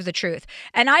too much of the truth.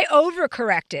 And I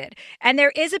overcorrected. And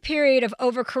there is a period of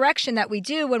overcorrection that we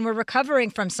do when we're recovering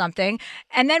from something.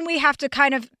 And then we have to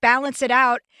kind of balance it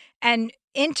out and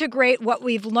integrate what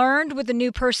we've learned with the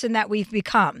new person that we've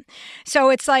become. So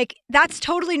it's like, that's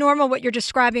totally normal what you're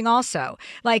describing also.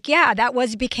 Like, yeah,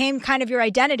 became kind of your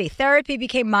identity. Therapy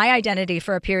became my identity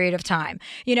for a period of time,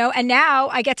 and now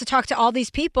I get to talk to all these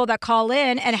people that call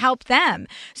in and help them.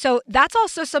 So that's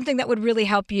also something that would really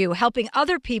help you, helping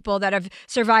other people that have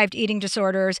survived eating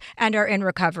disorders and are in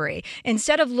recovery.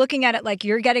 Instead of looking at it like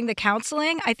you're getting the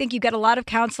counseling, I think you get a lot of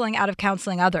counseling out of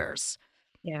counseling others.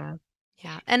 Yeah.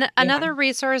 Yeah. And another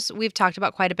resource we've talked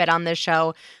about quite a bit on this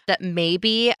show that may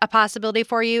be a possibility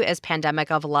for you is Pandemic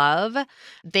of Love.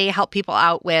 They help people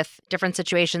out with different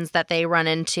situations that they run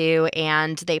into,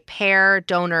 and they pair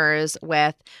donors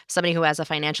with somebody who has a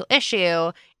financial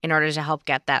issue in order to help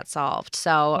get that solved.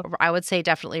 So I would say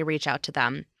definitely reach out to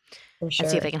them and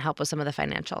see if they can help with some of the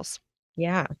financials.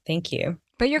 Yeah. Thank you.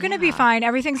 But you're going to be fine.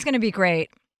 Everything's going to be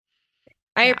great.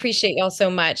 I appreciate y'all so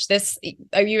much.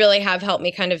 You really have helped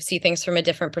me kind of see things from a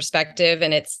different perspective,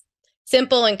 and it's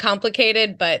simple and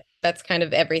complicated, but that's kind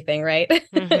of everything, right?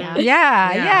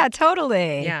 Yeah,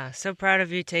 totally. Yeah, so proud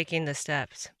of you taking the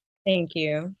steps. Thank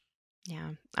you.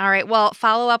 Yeah. All right. Well,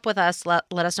 follow up with us. Let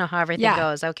us know how everything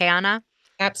goes. Okay, Anna?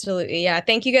 Absolutely. Yeah.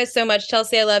 Thank you guys so much.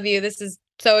 Chelsea, I love you. This is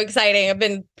so exciting. I've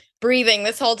been breathing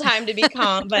this whole time to be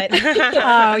calm, but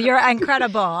oh, you're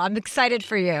incredible. I'm excited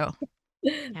for you.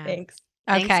 Yeah. Thanks.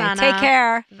 Okay, Thanks, Anna. Take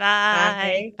care.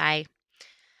 Bye. Bye.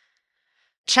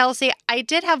 Chelsea, I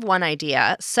did have one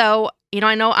idea. So,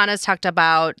 I know Anna's talked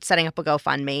about setting up a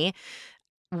GoFundMe.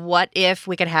 What if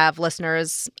we could have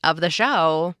listeners of the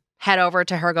show head over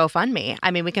to her GoFundMe.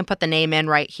 I mean, we can put the name in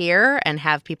right here and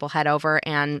have people head over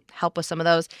and help with some of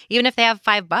those, even if they have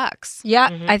 $5. Yeah,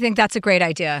 I think that's a great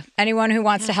idea. Anyone who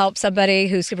wants to help somebody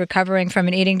who's recovering from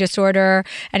an eating disorder,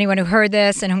 anyone who heard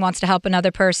this and who wants to help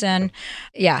another person.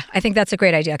 Yeah, I think that's a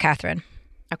great idea, Catherine.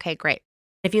 Okay, great.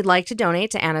 If you'd like to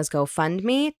donate to Anna's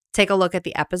GoFundMe, take a look at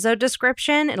the episode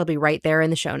description. It'll be right there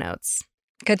in the show notes.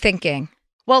 Good thinking.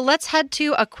 Well, let's head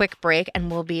to a quick break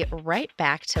and we'll be right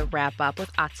back to wrap up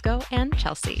with Atsuko and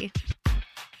Chelsea.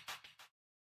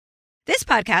 This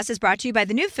podcast is brought to you by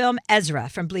the new film Ezra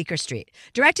from Bleecker Street,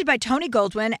 directed by Tony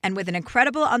Goldwyn and with an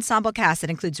incredible ensemble cast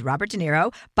that includes Robert De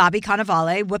Niro, Bobby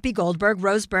Cannavale, Whoopi Goldberg,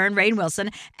 Rose Byrne, Rainn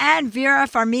Wilson, and Vera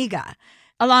Farmiga.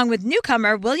 Along with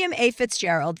newcomer William A.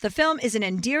 Fitzgerald, the film is an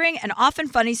endearing and often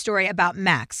funny story about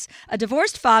Max, a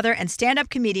divorced father and stand-up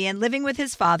comedian living with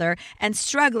his father and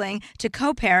struggling to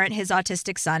co-parent his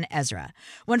autistic son, Ezra.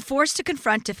 When forced to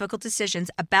confront difficult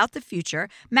decisions about the future,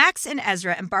 Max and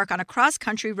Ezra embark on a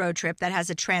cross-country road trip that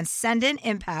has a transcendent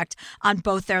impact on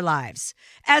both their lives.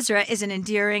 Ezra is an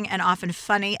endearing and often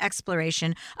funny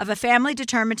exploration of a family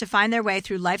determined to find their way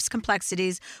through life's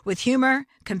complexities with humor,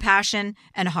 compassion,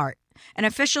 and heart. An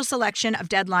official selection of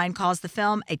Deadline calls the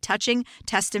film a touching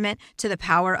testament to the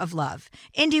power of love.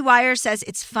 IndieWire says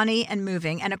it's funny and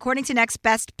moving, and according to Next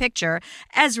Best Picture,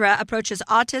 Ezra approaches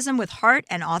autism with heart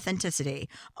and authenticity.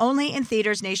 Only in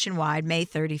theaters nationwide, May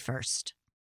 31st.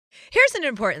 Here's an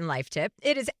important life tip.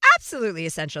 It is absolutely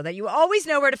essential that you always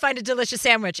know where to find a delicious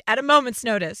sandwich at a moment's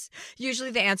notice. Usually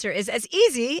the answer is as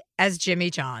easy as Jimmy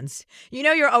John's. You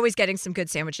know you're always getting some good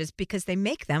sandwiches because they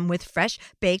make them with fresh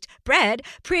baked bread,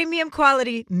 premium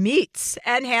quality meats,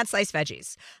 and hand-sliced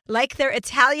veggies. Like their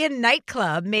Italian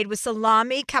nightclub made with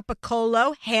salami,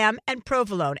 capicola, ham, and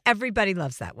provolone. Everybody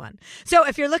loves that one. So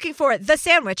if you're looking for the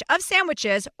sandwich of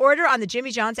sandwiches, order on the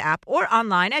Jimmy John's app or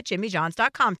online at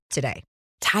jimmyjohns.com today.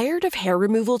 Tired of hair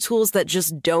removal tools that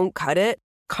just don't cut it?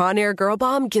 Conair Girl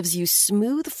Bomb gives you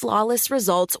smooth, flawless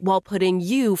results while putting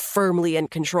you firmly in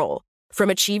control. From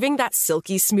achieving that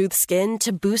silky smooth skin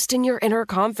to boosting your inner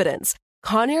confidence,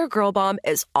 Conair Girl Bomb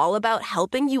is all about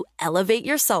helping you elevate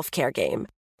your self-care game.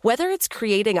 Whether it's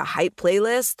creating a hype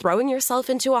playlist, throwing yourself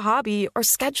into a hobby, or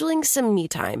scheduling some me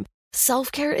time,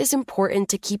 self-care is important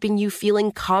to keeping you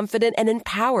feeling confident and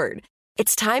empowered.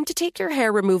 It's time to take your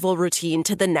hair removal routine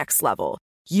to the next level.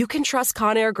 You can trust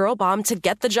Conair Girl Bomb to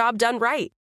get the job done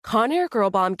right. Conair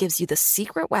Girl Bomb gives you the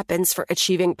secret weapons for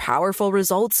achieving powerful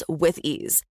results with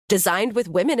ease. Designed with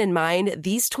women in mind,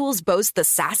 these tools boast the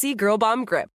sassy Girl Bomb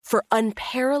grip for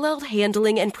unparalleled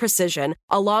handling and precision,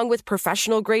 along with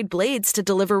professional-grade blades to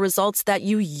deliver results that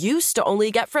you used to only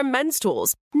get from men's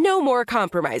tools. No more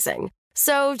compromising.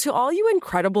 So, to all you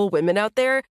incredible women out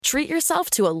there, treat yourself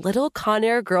to a little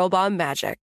Conair Girl Bomb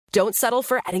magic. Don't settle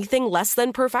for anything less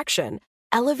than perfection.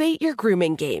 Elevate your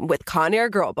grooming game with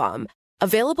Conair Girl Bomb.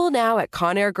 Available now at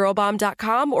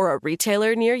ConairGirlBomb.com or a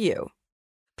retailer near you.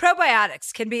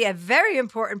 Probiotics can be a very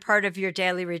important part of your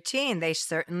daily routine. They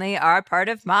certainly are part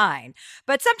of mine.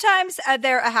 But sometimes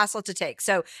they're a hassle to take.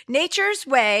 So Nature's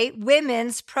Way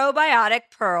Women's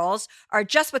Probiotic Pearls are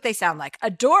just what they sound like.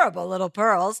 Adorable little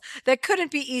pearls that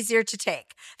couldn't be easier to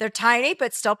take. They're tiny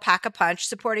but still pack a punch,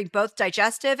 supporting both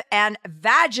digestive and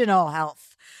vaginal health.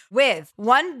 With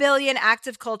 1 billion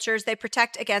active cultures, they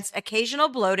protect against occasional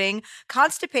bloating,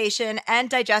 constipation, and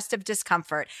digestive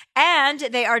discomfort. And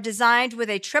they are designed with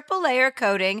a triple-layer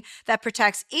coating that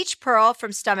protects each pearl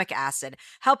from stomach acid,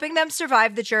 helping them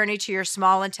survive the journey to your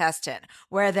small intestine,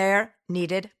 where they're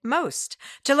needed most.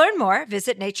 To learn more,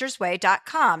 visit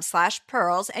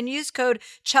naturesway.com/pearls and use code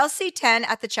Chelsea10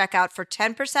 at the checkout for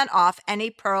 10% off any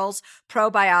Pearls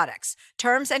probiotics.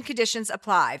 Terms and conditions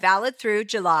apply. Valid through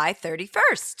July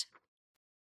 31st.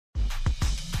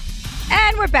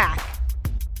 And we're back.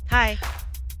 Hi.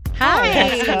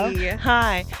 Hi.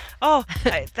 Hi. Oh,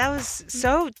 that was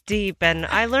so deep, and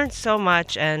I learned so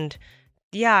much, and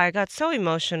yeah, I got so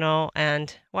emotional,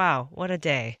 and wow, what a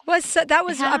day. That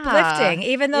was uplifting.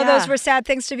 Even though those were sad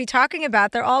things to be talking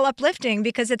about, they're all uplifting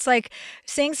because it's like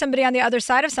seeing somebody on the other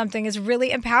side of something is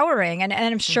really empowering. And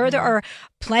I'm sure there are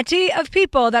plenty of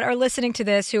people that are listening to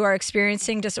this who are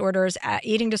experiencing disorders,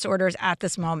 eating disorders at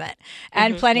this moment.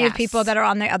 And plenty of people that are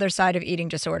on the other side of eating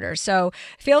disorders. So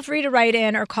feel free to write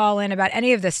in or call in about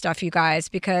any of this stuff, you guys,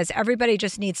 because everybody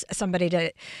just needs somebody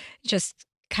to just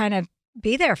kind of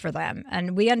be there for them.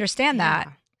 And we understand that.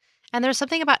 And there's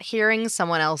something about hearing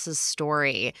someone else's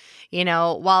story. You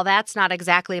know, while that's not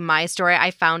exactly my story,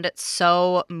 I found it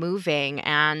so moving.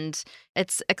 And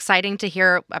it's exciting to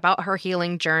hear about her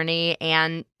healing journey.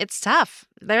 And it's tough.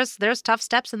 There's tough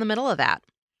steps in the middle of that.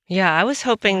 Yeah, I was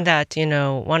hoping that,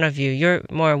 one of you're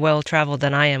more well-traveled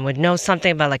than I am, would know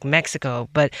something about like Mexico.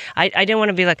 But I didn't want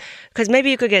to be like, because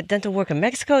maybe you could get dental work in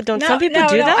Mexico. Don't some people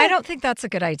do that? I don't think that's a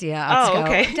good idea. Oh,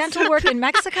 okay. Dental work in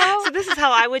Mexico? So this is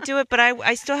how I would do it, but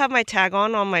I still have my tag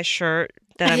on my shirt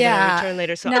that I'm going to return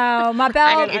later. So no,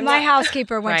 my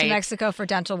housekeeper went to Mexico for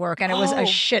dental work, and it was a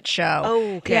shit show.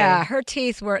 Oh, okay. Yeah, her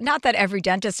teeth were, not that every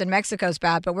dentist in Mexico is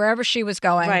bad, but wherever she was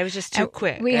going. Right, it was just too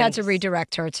quick. We had to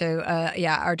redirect her to,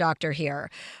 our doctor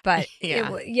here. But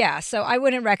so I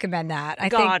wouldn't recommend that. I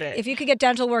think if you could get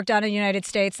dental work done in the United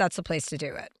States, that's the place to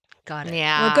do it. Got it.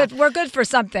 Yeah. We're good for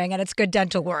something, and it's good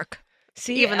dental work.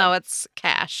 See, even though it's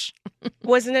cash.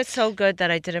 Wasn't it so good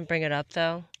that I didn't bring it up,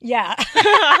 though? Yeah.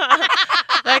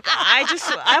 Like,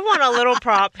 I want a little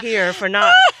prop here for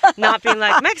not being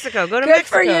like, Mexico, go to Mexico. Good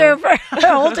for you for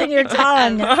holding your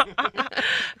tongue.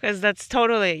 Because that's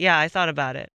totally, I thought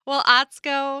about it. Well,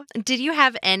 Atsuko, did you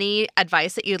have any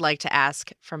advice that you'd like to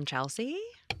ask from Chelsea?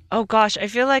 Oh, gosh. I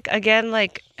feel like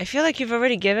you've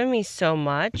already given me so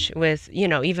much with,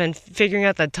 even figuring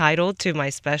out the title to my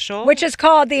special. Which is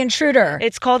called The Intruder.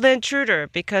 It's called The Intruder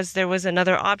because there was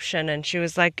another option. And she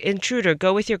was like, Intruder,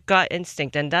 go with your gut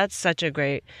instinct. And that's such a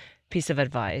great piece of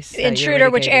advice. Intruder,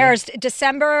 which airs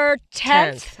December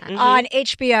 10th on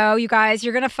HBO. You guys,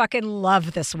 you're going to fucking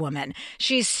love this woman.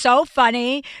 She's so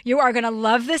funny. You are going to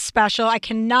love this special. I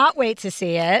cannot wait to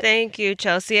see it. Thank you,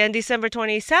 Chelsea. And December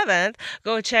 27th,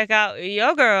 go check out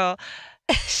your girl,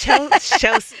 Chelsea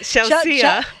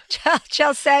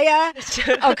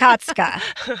Okatska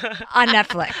on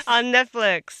Netflix. On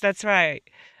Netflix, that's right.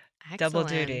 Excellent. Double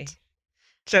duty.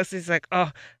 Chelsea's like, oh,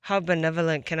 how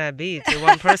benevolent can I be to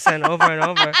one person over and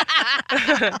over?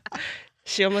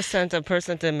 She almost sent a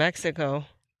person to Mexico.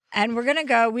 And we're going to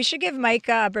go. We should give Mike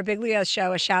Birbiglia's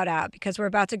show a shout out because we're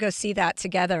about to go see that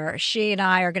together. She and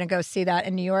I are going to go see that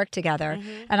in New York together.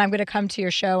 Mm-hmm. And I'm going to come to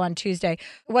your show on Tuesday.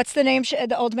 What's the name?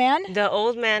 The Old Man? The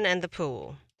Old Man and the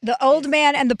Pool. The Old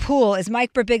Man and the Pool is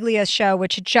Mike Birbiglia's show,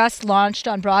 which just launched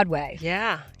on Broadway.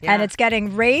 Yeah. And it's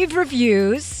getting rave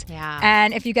reviews. Yeah.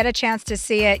 And if you get a chance to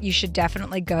see it, you should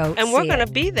definitely go and we're going to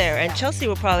be there. And Chelsea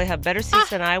will probably have better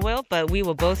seats than I will, but we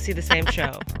will both see the same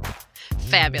show.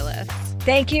 Fabulous.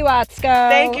 Thank you, Atsuko.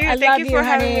 Thank you. Thank you for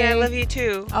honey. having me. I love you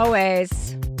too.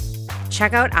 Always.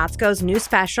 Check out Atsuko's new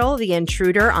special, The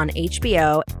Intruder, on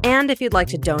HBO. And if you'd like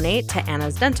to donate to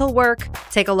Anna's dental work,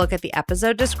 take a look at the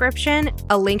episode description.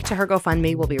 A link to her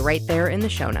GoFundMe will be right there in the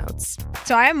show notes.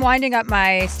 So I am winding up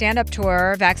my stand-up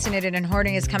tour. Vaccinated and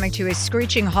Horny is coming to a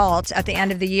screeching halt at the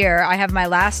end of the year. I have my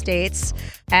last dates,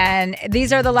 and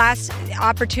these are the last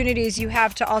opportunities you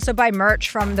have to also buy merch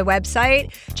from the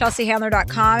website,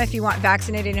 chelseahandler.com, if you want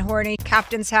Vaccinated and Horny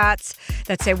captain's hats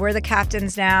that say we're the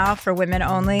captains now for women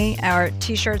only, or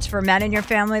t-shirts for men in your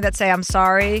family that say I'm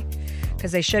sorry,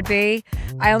 because they should be.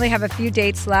 I only have a few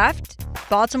dates left.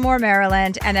 Baltimore,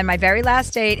 Maryland, and then my very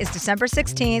last date is December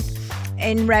 16th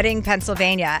in Reading,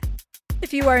 Pennsylvania.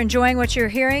 If you are enjoying what you're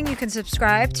hearing, you can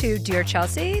subscribe to Dear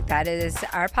Chelsea. That is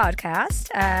our podcast,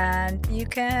 and you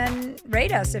can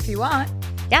rate us if you want.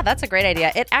 Yeah, that's a great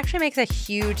idea. It actually makes a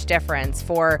huge difference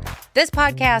for this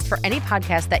podcast, for any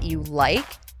podcast that you like.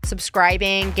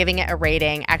 Subscribing, giving it a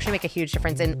rating actually make a huge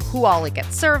difference in who all it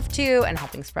gets served to and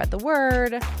helping spread the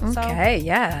word. Okay,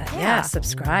 yeah.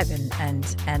 Subscribe and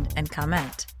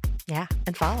comment. Yeah,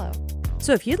 and follow.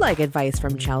 So if you'd like advice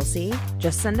from Chelsea,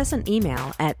 just send us an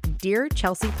email at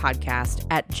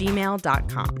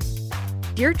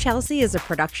dearchelseapodcast@gmail.com. Dear Chelsea is a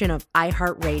production of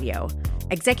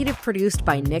iHeartRadio. Executive produced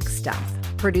by Nick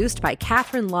Stumpf. Produced by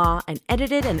Catherine Law and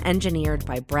edited and engineered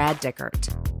by Brad Dickert.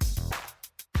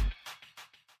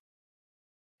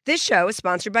 This show is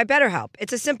sponsored by BetterHelp.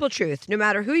 It's a simple truth. No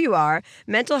matter who you are,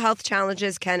 mental health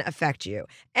challenges can affect you,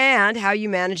 and how you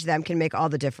manage them can make all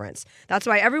the difference. That's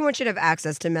why everyone should have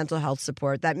access to mental health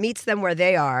support that meets them where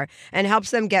they are and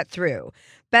helps them get through.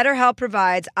 BetterHelp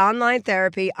provides online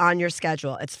therapy on your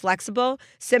schedule. It's flexible,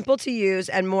 simple to use,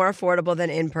 and more affordable than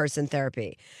in-person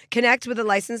therapy. Connect with a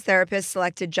licensed therapist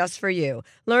selected just for you.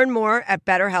 Learn more at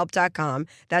BetterHelp.com.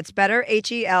 That's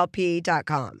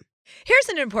BetterHelp.com. Here's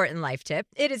an important life tip.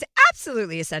 It is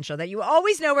absolutely essential that you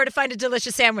always know where to find a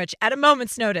delicious sandwich at a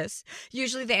moment's notice.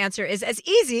 Usually the answer is as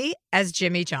easy as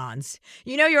Jimmy John's.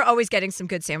 You know you're always getting some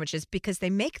good sandwiches because they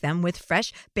make them with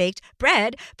fresh baked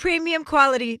bread, premium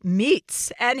quality meats,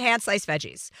 and hand-sliced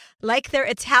veggies. Like their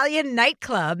Italian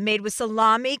nightclub made with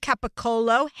salami,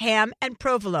 capicola, ham, and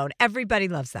provolone. Everybody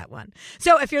loves that one.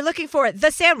 So if you're looking for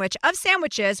the sandwich of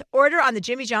sandwiches, order on the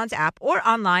Jimmy John's app or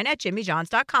online at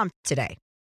jimmyjohns.com today.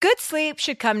 Good sleep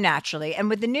should come naturally, and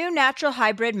with the new Natural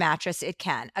Hybrid mattress, it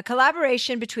can. A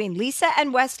collaboration between Leesa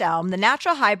and West Elm, the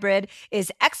Natural Hybrid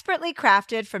is expertly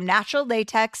crafted from natural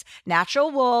latex,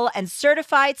 natural wool, and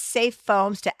certified safe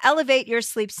foams to elevate your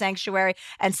sleep sanctuary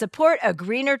and support a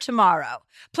greener tomorrow.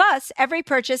 Plus, every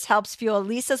purchase helps fuel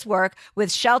Leesa's work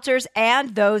with shelters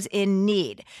and those in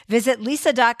need. Visit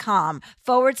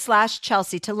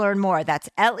Leesa.com/Chelsea to learn more. That's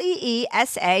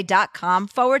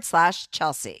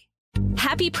LEESA.com/Chelsea.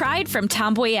 Happy Pride from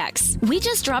Tomboy X. We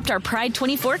just dropped our Pride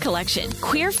 24 collection.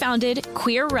 Queer founded,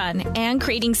 queer run, and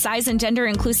creating size and gender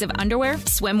inclusive underwear,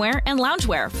 swimwear, and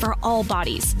loungewear for all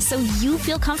bodies, so you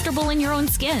feel comfortable in your own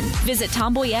skin. Visit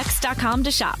tomboyx.com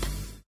to shop.